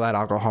having all that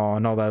alcohol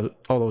and all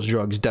those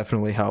drugs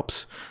definitely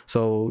helps.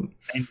 So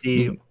And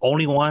the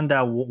only one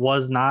that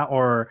was not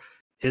or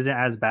isn't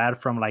as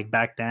bad from like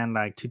back then,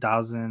 like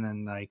 2000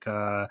 and like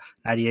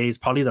 98 is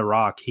probably The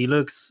Rock. He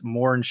looks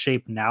more in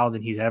shape now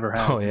than he's ever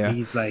has. oh And yeah,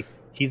 he's like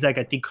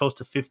I think close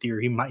to 50, or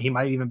he might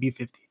even be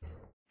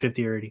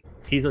 50 already.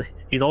 He's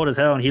old as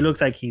hell, and he looks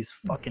like he's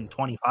fucking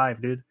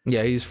 25, dude.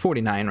 yeah, he's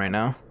 49 right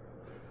now.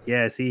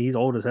 Yeah, see, he's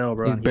old as hell,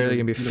 bro. He's And barely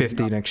gonna be he looks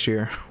 50 young. next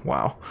year.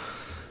 Wow.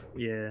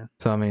 Yeah.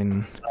 So I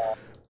mean,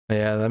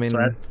 yeah, I So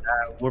mean,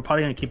 we're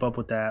probably gonna keep up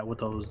with that with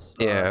those.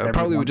 yeah, every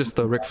probably with once just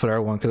in the a Ric while.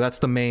 Flair one because that's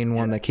the main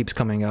one Yeah. that keeps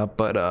coming up.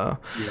 But Yeah.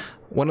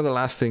 one of the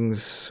last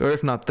things, or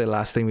if not the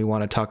last thing we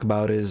want to talk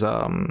about, is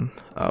a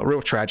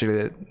real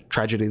tragedy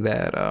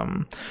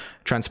that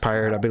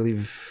transpired, I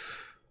believe,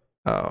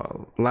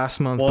 last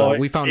month. Well, But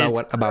we found out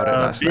it's about it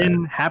last night.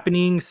 been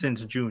happening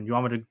since June. You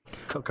want me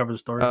to cover the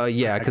story?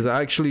 Yeah, because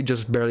I actually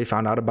just barely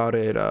found out about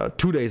it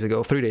 3 days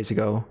ago.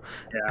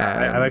 Yeah,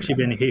 I've And actually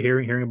been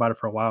hearing about it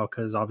for a while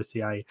because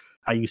obviously I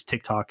use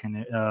TikTok,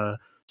 and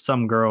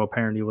some girl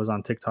apparently was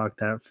on TikTok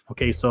that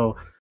okay, so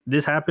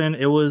this happened.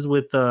 It was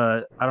with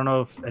I don't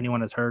know if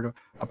anyone has heard.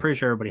 I'm pretty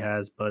sure everybody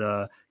has,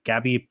 but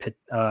Gabby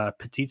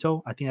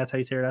Petito. I think that's how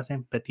you say her last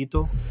name.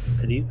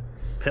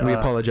 we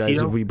apologize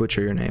Petito. if we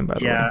butcher your name, by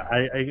the way.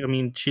 Yeah, I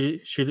mean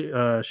she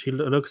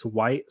looks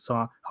white, so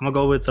I'm gonna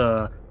go with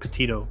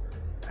Petito.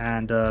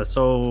 And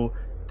so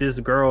this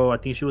girl, I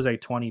think she was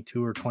like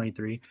 22 or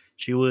 23.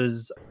 She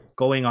was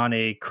going on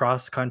a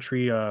cross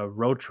country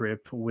road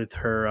trip with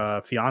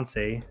her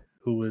fiance,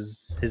 who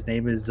was his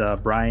name is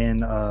Brian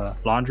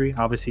Laundry.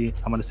 Obviously,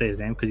 I'm gonna say his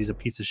name because he's a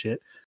piece of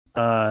shit.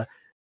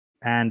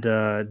 And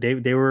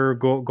they were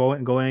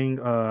going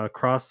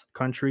cross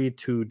country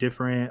to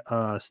different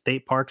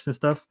state parks and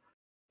stuff,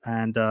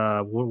 and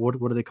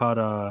what are they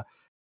called,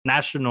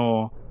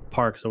 national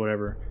parks or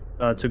whatever,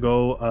 to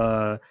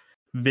go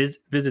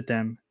visit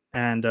them,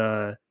 and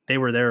they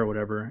were there or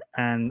whatever.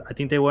 And I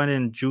think they went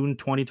in June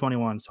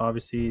 2021, so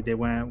obviously they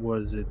went,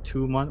 was it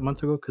 2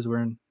 months ago, because we're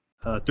in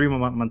 3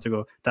 months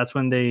ago. That's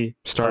when they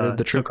Started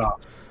the trip. took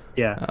off.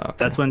 Yeah, Okay.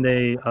 that's when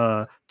they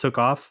took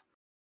off.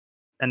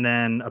 And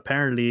then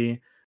apparently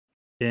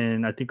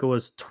in, I think it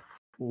was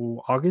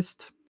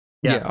August.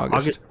 Yeah,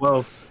 August.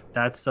 12th.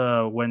 That's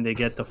when they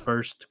get the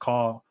first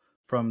call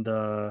from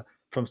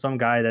some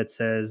guy that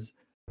says,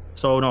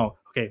 so no,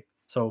 okay.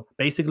 So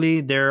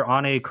basically they're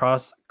on a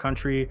cross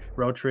country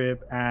road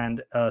trip,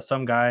 and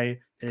some guy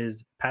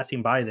is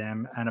passing by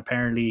them, and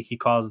apparently he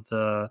calls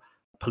the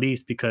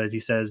police because he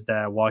says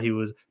that while he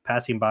was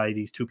passing by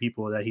these two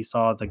people, that he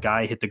saw the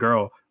guy hit the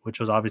girl, which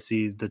was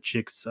obviously the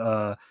chick's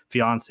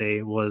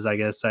fiance, was I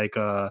guess like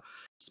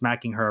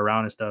smacking her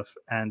around and stuff,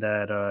 and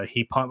that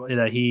he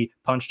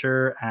punched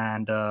her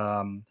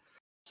and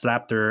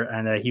slapped her,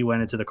 and that he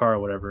went into the car or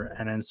whatever.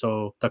 And then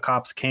so the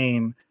cops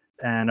came,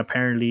 and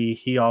apparently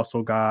he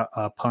also got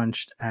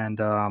punched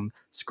and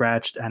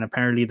scratched, and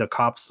apparently the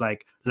cops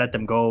like let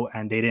them go,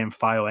 and they didn't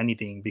file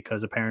anything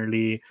because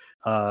apparently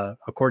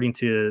according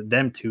to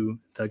them two,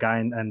 the guy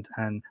and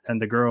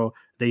the girl,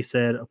 they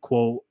said,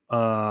 quote,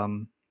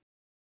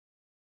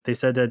 they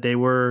said that they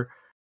were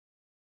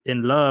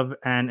in love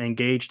and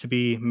engaged to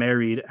be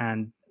married,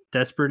 and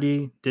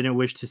desperately didn't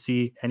wish to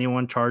see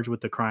anyone charged with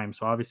the crime.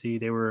 So obviously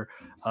they were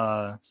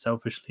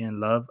selfishly in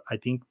love, I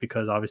think,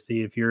 because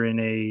obviously if you're in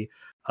a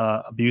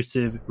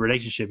abusive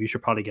relationship, you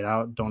should probably get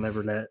out. Don't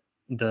ever let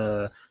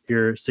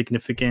your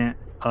significant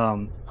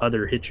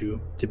other hit you,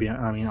 to be,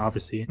 I mean,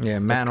 obviously, Yeah,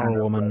 man or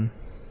woman.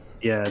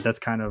 yeah, that's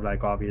kind of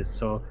like obvious.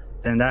 So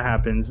then that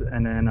happens,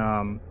 and then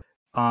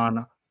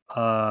on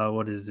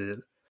what is it,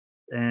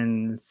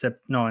 in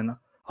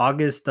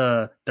August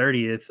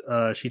 30th,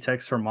 she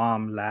texts her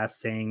mom last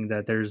saying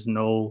that there's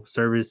no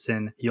service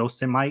in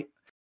Yosemite,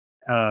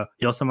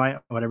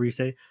 whatever you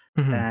say.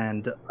 Mhm.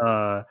 And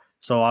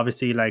so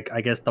obviously, like,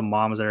 I guess the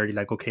mom's already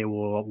like, okay,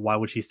 well, why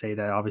would she say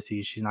that?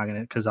 Obviously, she's not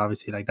gonna, because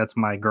obviously, like, that's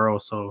my girl,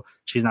 so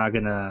she's not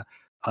gonna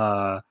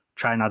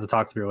try not to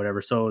talk to me or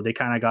whatever. So they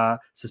kind of got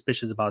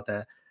suspicious about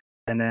that.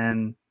 And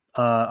then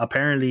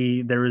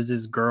apparently there was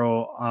this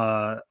girl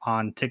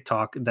on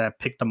TikTok that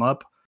picked them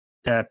up,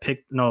 that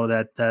picked no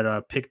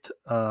that picked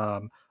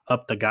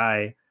up the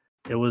guy.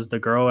 It was the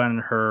girl and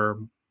her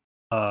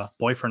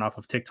boyfriend off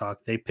of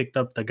TikTok. They picked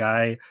up the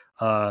guy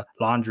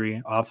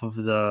laundry off of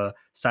the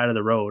side of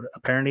the road.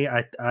 Apparently,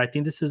 I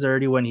think this is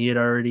already when he had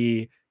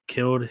already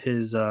killed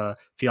his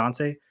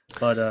fiance,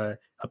 but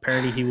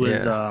apparently he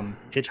was Yeah.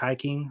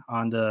 hitchhiking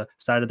on the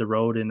side of the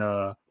road in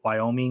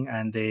Wyoming,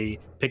 and they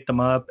picked him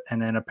up.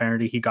 And then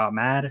apparently he got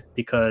mad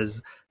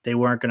because they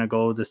weren't going to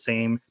go the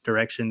same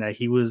direction that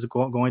he was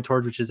going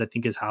towards, which is I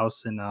think his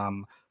house in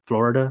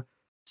Florida.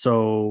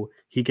 So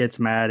he gets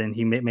mad and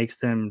he makes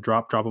them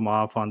drop him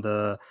off on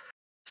the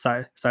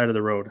side of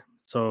the road.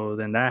 So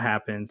then that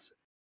happens,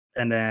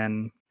 and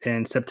then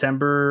in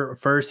September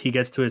 1st he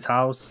gets to his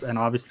house, and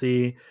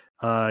obviously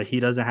he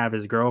doesn't have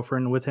his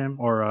girlfriend with him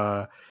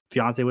or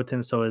fiance with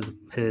him.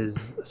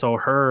 So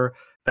her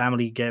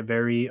family get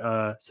very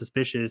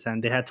suspicious,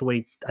 and they had to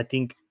wait, I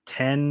think,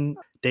 10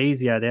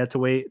 days. Yeah, they had to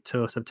wait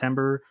till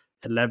September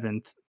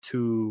 11th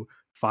to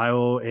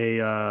file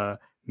a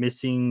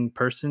missing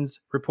persons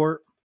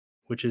report,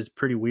 which is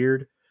pretty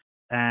weird.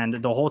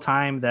 And the whole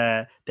time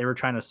that they were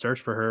trying to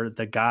search for her,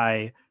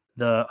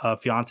 the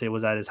fiance,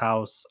 was at his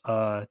house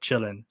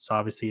chilling. So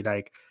obviously,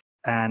 like,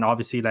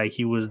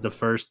 he was the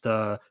first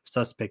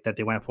suspect that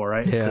they went for,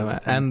 right? Yeah,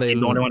 Because and they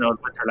he's the only one that was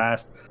with her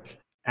last.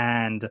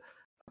 And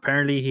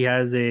apparently he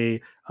has a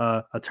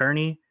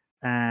attorney,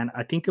 and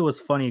I think it was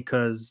funny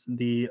because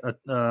the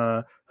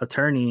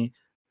attorney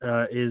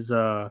is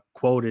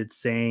quoted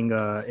saying,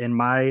 "In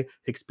my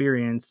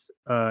experience,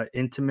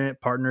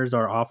 intimate partners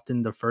are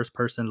often the first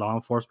person law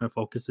enforcement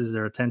focuses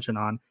their attention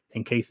on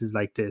in cases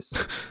like this."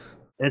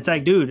 It's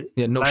like, dude,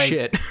 yeah, no like,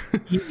 shit.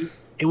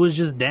 it was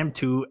just them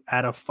two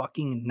at a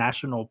fucking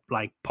national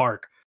like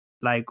park.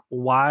 Like,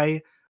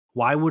 why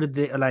would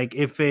they, like,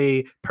 if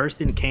a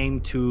person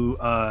came to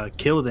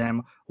kill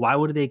them, why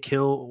would they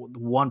kill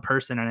one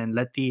person and then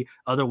let the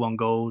other one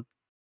go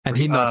And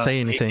he'd not say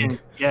anything.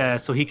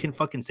 so he can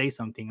fucking say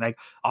something. Like,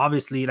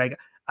 obviously, like,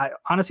 I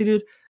honestly,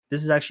 dude,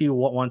 this is actually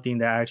one thing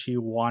that I actually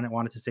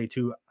wanted to say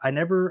too. I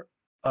never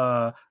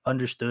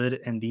understood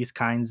in these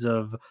kinds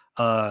of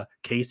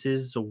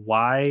cases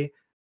why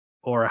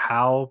or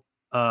how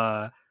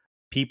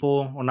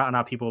people, well,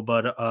 not people,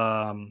 but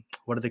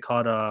what are they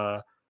called,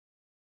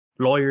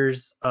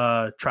 lawyers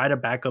try to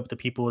back up the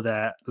people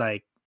that,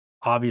 like,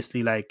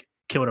 obviously, like,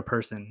 killed a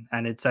person.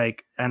 And it's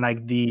like, and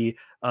like the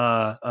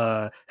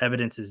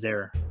evidence is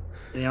there,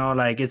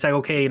 like, it's like,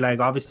 okay, like,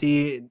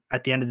 obviously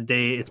at the end of the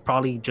day it's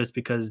probably just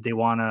because they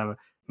want to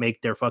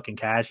make their fucking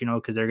cash,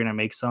 because they're gonna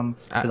make some,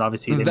 because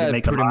obviously they That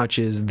make a pretty lot. much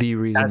is the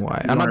reason That's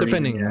why. the I'm not only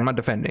reason, defending. yeah. I'm not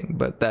defending,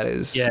 but that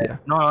is Yeah. yeah.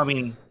 No, I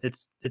mean,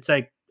 it's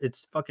like,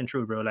 it's fucking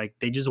true, bro. Like,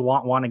 they just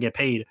want to get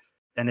paid.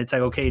 And it's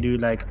like, okay,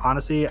 dude, like,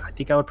 honestly, I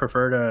think I would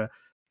prefer to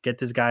get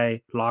this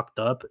guy locked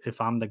up if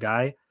I'm the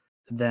guy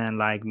than,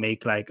 like,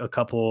 make like a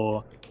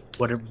couple,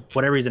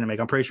 whatever he's gonna make.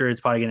 I'm pretty sure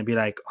it's probably gonna be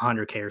like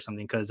 100K or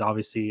something, because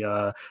obviously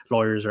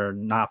lawyers are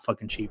not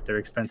fucking cheap. They're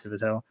expensive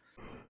as hell.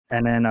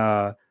 And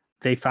then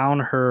they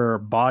found her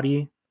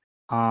body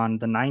on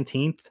the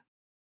 19th.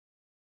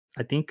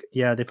 I think,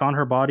 yeah, they found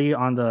her body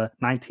on the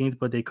 19th,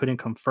 but they couldn't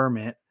confirm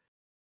it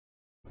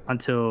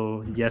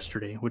until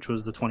yesterday, which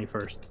was the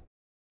 21st.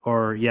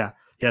 Or yeah,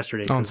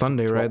 yesterday, On because it's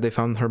Sunday, 12. right? They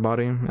found her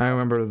body. I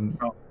remember.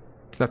 No,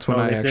 That's when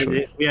no, I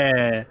actually.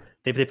 yeah,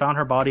 they found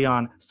her body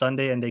on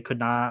Sunday, and they could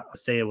not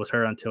say it was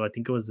her until I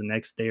think it was the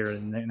next day or the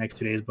next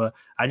 2 days. But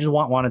I just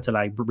wanted to,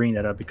 like, bring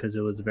that up because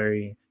it was a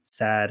very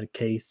sad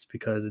case.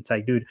 Because it's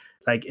like, dude,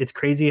 like, it's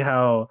crazy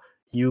how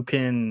you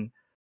can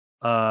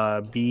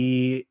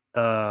be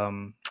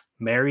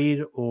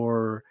married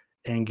or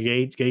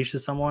engaged to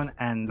someone,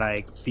 and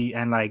like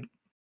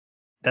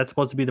that's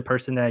supposed to be the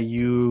person that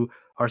you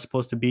are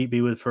supposed to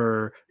be with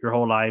for your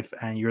whole life,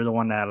 and you're the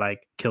one that,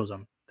 like, kills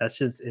them. That's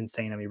just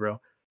insane to me, bro.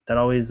 That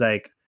always,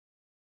 like,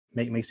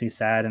 makes me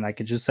sad, and,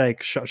 like, it just,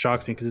 like,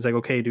 shocks me, because it's like,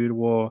 okay, dude,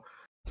 well,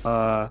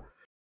 uh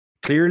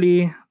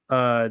clearly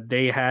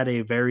they had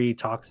a very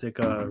toxic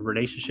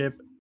relationship.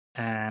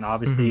 And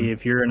obviously, Mhm.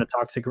 if you're in a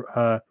toxic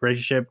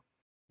relationship,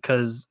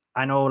 because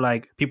I know,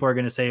 like, people are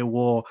gonna say,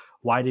 well,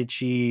 why did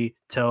she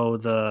tell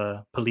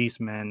the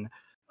policeman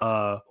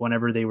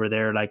whenever they were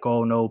there, like,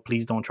 oh no,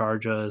 please don't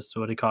charge us,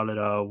 what do you call it,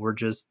 we're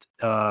just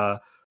what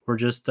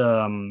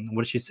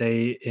did she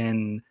say,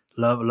 in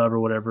love or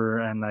whatever.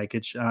 And, like,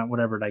 it's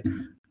whatever, like,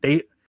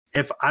 they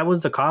if I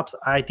was the cops,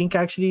 I think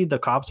actually the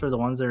cops are the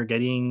ones that are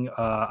getting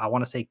I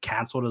want to say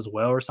canceled as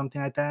well, or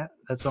something like that.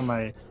 That's what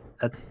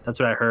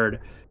I heard.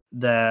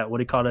 That, what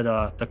do you call it,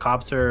 the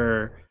cops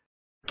are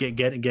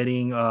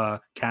getting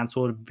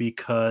canceled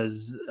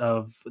because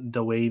of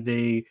the way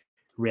they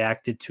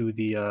reacted to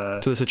the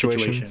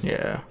situation.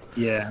 situation.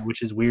 Yeah,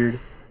 which is weird.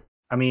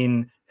 I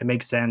mean, it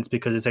makes sense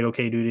because it's like,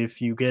 okay, dude,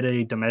 if you get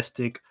a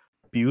domestic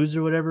abuse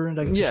or whatever,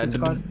 like the shit's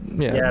called,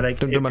 like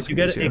if you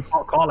get a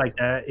call like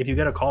that, if you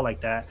get a call like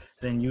that,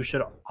 then you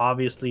should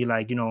obviously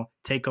like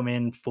take them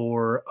in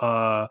for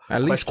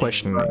at least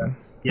questioning.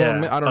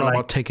 Yeah, well, I don't know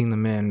about taking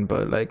them in,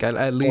 but like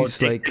at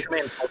least like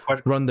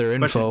run their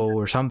info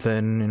or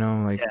something,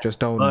 like just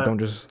don't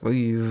just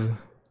leave.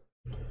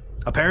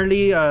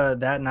 Apparently,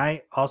 that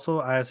night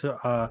also, I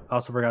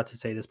also forgot to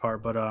say this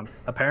part, but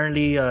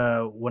apparently,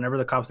 whenever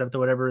the cops left or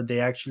whatever, they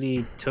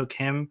actually took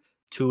him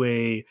to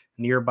a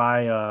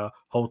nearby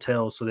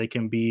hotel so they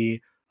can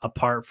be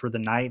apart for the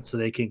night, so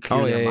they can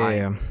clear their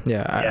mind.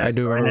 I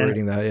do remember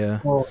reading that. Yeah.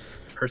 Well,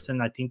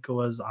 person, I think it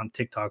was on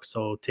TikTok,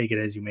 so take it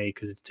as you may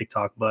because it's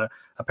TikTok. But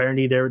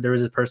apparently, there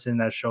was this person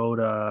that showed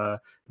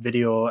a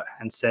video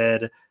and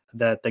said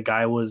that the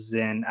guy was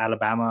in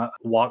Alabama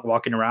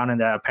walking around,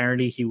 and that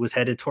apparently he was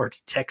headed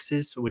towards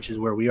Texas, which is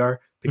where we are,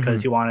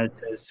 because he wanted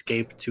to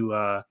escape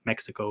to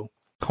Mexico.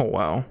 Oh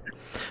wow,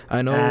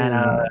 I know.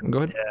 And, go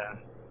ahead. Yeah,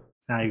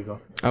 now you go.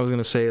 I was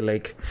gonna say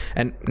like,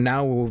 and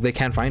now they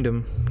can't find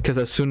him because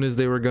as soon as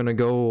they were gonna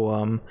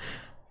go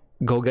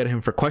get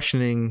him for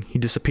questioning, he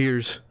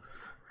disappears.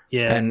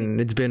 Yeah, and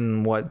it's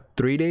been what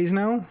 3 days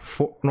now?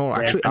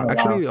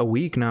 Actually a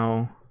week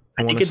now.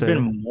 I think it's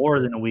been more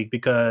than a week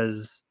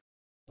because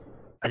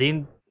I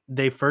think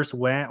they first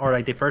went, or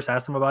like they first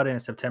asked him about it in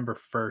September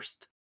 1st.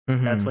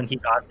 That's when he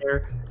got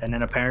there, and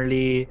then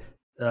apparently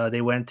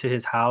they went to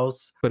his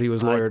house. But he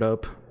was lawyered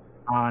up.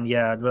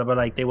 But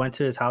like they went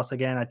to his house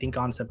again. I think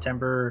on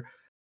September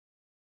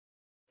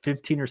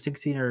 15 or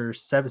 16 or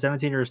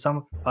 17 or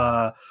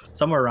somewhere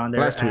around there.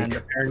 Last week.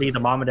 Apparently the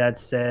mom and dad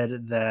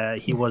said that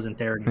he wasn't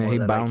there anymore.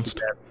 Yeah, he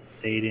bounced.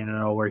 They didn't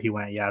know where he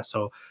went. Yeah,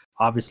 so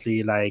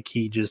obviously like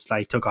he just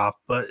like took off.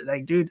 But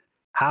like, dude,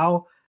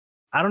 how?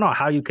 I don't know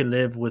how you can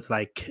live with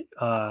like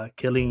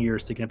killing your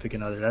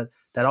significant other.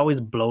 That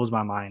always blows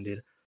my mind,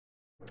 dude.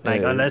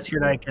 Like unless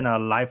you're like in a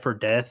life or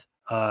death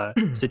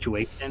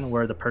situation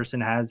where the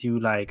person has you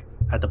like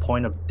at the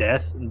point of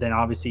death, then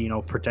obviously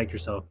protect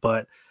yourself.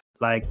 But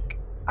like,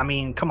 I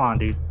mean, come on,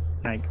 dude.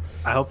 Like,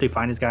 I hope they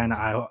find this guy, and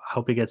I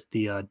hope he gets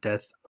the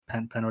death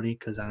penalty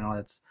because I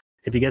know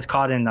if he gets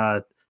caught in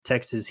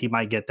Texas, he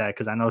might get that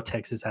because I know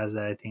Texas has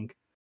that. I think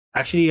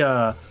actually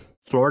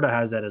Florida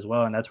has that as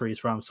well, and that's where he's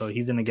from. So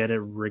he's gonna get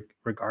it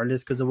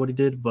regardless because of what he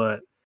did.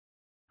 But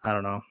I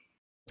don't know.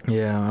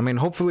 Yeah, I mean,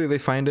 hopefully they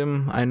find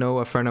him. I know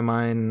a friend of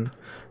mine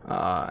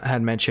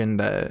had mentioned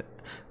that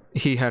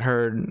he had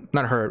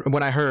not heard.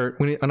 When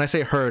I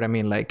say heard, I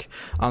mean like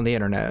on the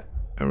internet.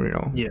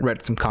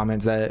 Read some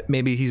comments that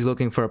maybe he's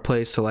looking for a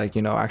place to like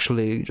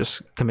actually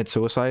just commit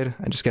suicide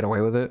and just get away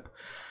with it.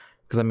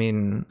 Because I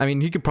mean,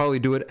 he could probably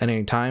do it at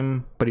any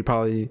time, but he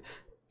probably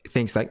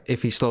thinks like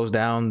if he slows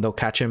down, they'll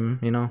catch him.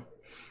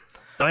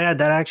 Oh yeah,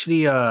 that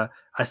actually I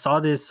saw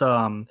this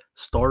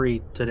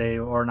story today,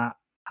 or not.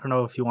 I don't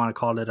know if you want to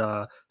call it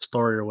a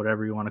story or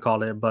whatever you want to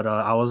call it, but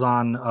I was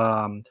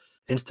on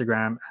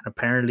Instagram, and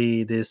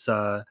apparently this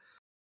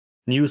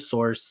news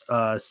source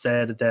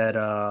said that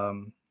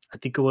I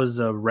think it was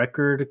a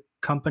record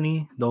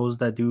company, those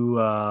that do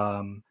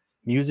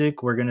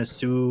music, were gonna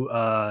sue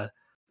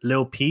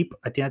Lil Peep.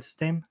 I think that's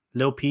his name,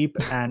 Lil Peep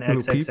and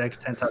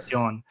XXX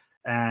Tentacion.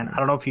 And I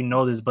don't know if you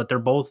know this, but they're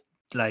both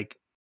like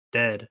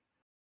dead.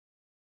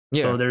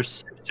 Yeah. So they're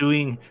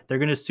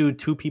gonna sue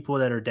two people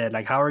that are dead.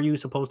 Like, how are you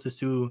supposed to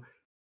sue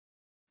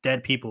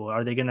dead people?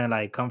 Are they gonna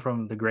like come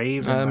from the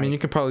grave? I mean, you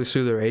can probably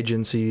sue their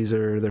agencies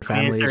or their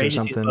families or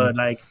something. But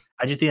like,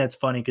 I just think that's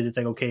funny because it's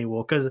like, okay,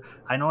 well, because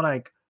I know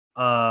like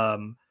I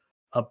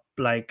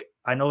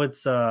know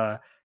it's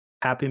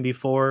happened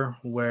before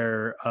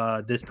where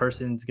this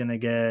person is going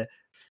to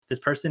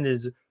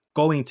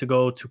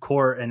go to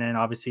court, and then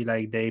obviously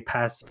like they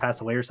pass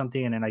away or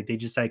something, and then like they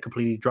just like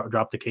completely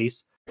drop the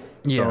case.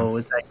 Yeah. So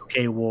it's like,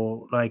 okay,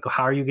 well, like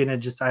how are you gonna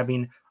just? I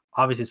mean,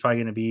 obviously it's probably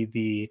gonna be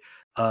the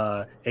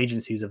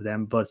agencies of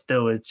them, but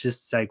still, it's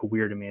just like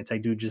weird to me. It's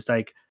like, dude, just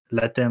like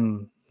let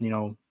them,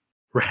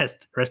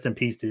 rest in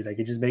peace, dude. Like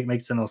it just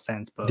makes no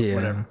sense. But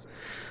whatever.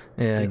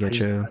 Yeah, I get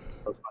you.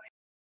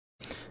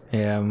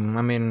 Yeah,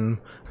 I mean,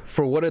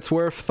 for what it's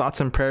worth,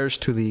 thoughts and prayers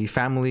to the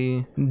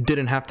family.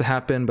 Didn't have to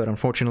happen, but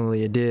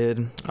unfortunately it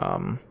did.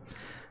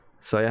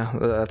 So yeah,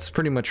 that's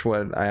pretty much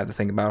what I had to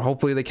think about.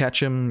 Hopefully they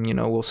catch him,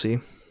 we'll see.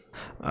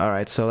 All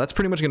right, so that's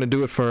pretty much going to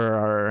do it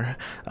for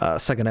our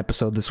second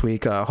episode this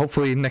week.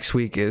 Hopefully next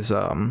week is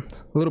a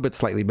little bit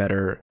slightly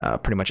better,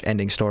 pretty much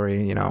ending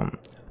story,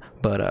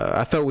 But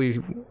I felt we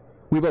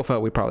both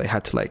felt we probably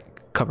had to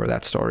like cover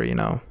that story,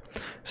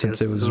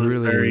 since it was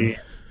really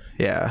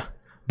yeah.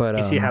 But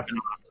you see it happen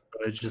a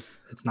lot, so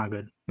it's not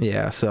good.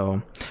 Yeah,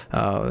 so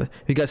if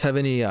you guys have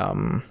any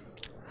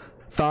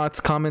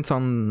thoughts, comments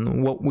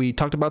on what we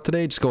talked about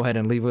today, just go ahead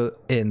and leave it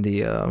in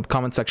the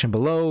comment section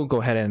below.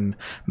 Go ahead and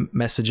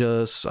message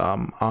us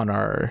on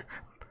our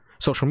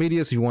social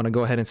medias if you want to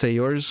go ahead and say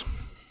yours.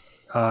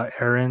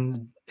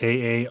 Aaron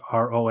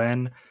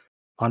AARON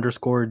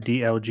underscore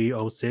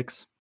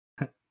DLG06.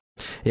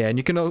 Yeah, and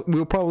you can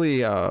we'll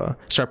probably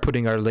start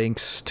putting our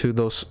links to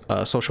those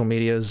social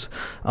medias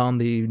on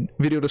the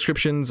video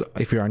descriptions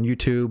if you're on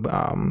YouTube.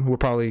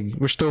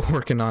 We're still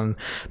working on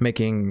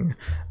making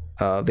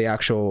the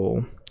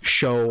actual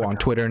show on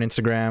Twitter and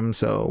Instagram,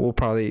 so we'll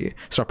probably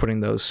start putting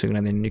those soon,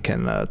 and then you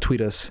can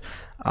tweet us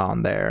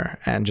on there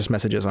and just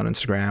message us on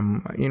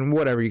Instagram,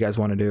 whatever you guys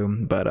want to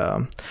do. But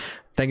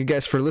thank you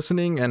guys for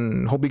listening,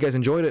 and hope you guys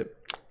enjoyed it.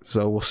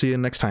 So we'll see you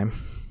next time.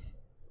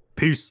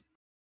 Peace.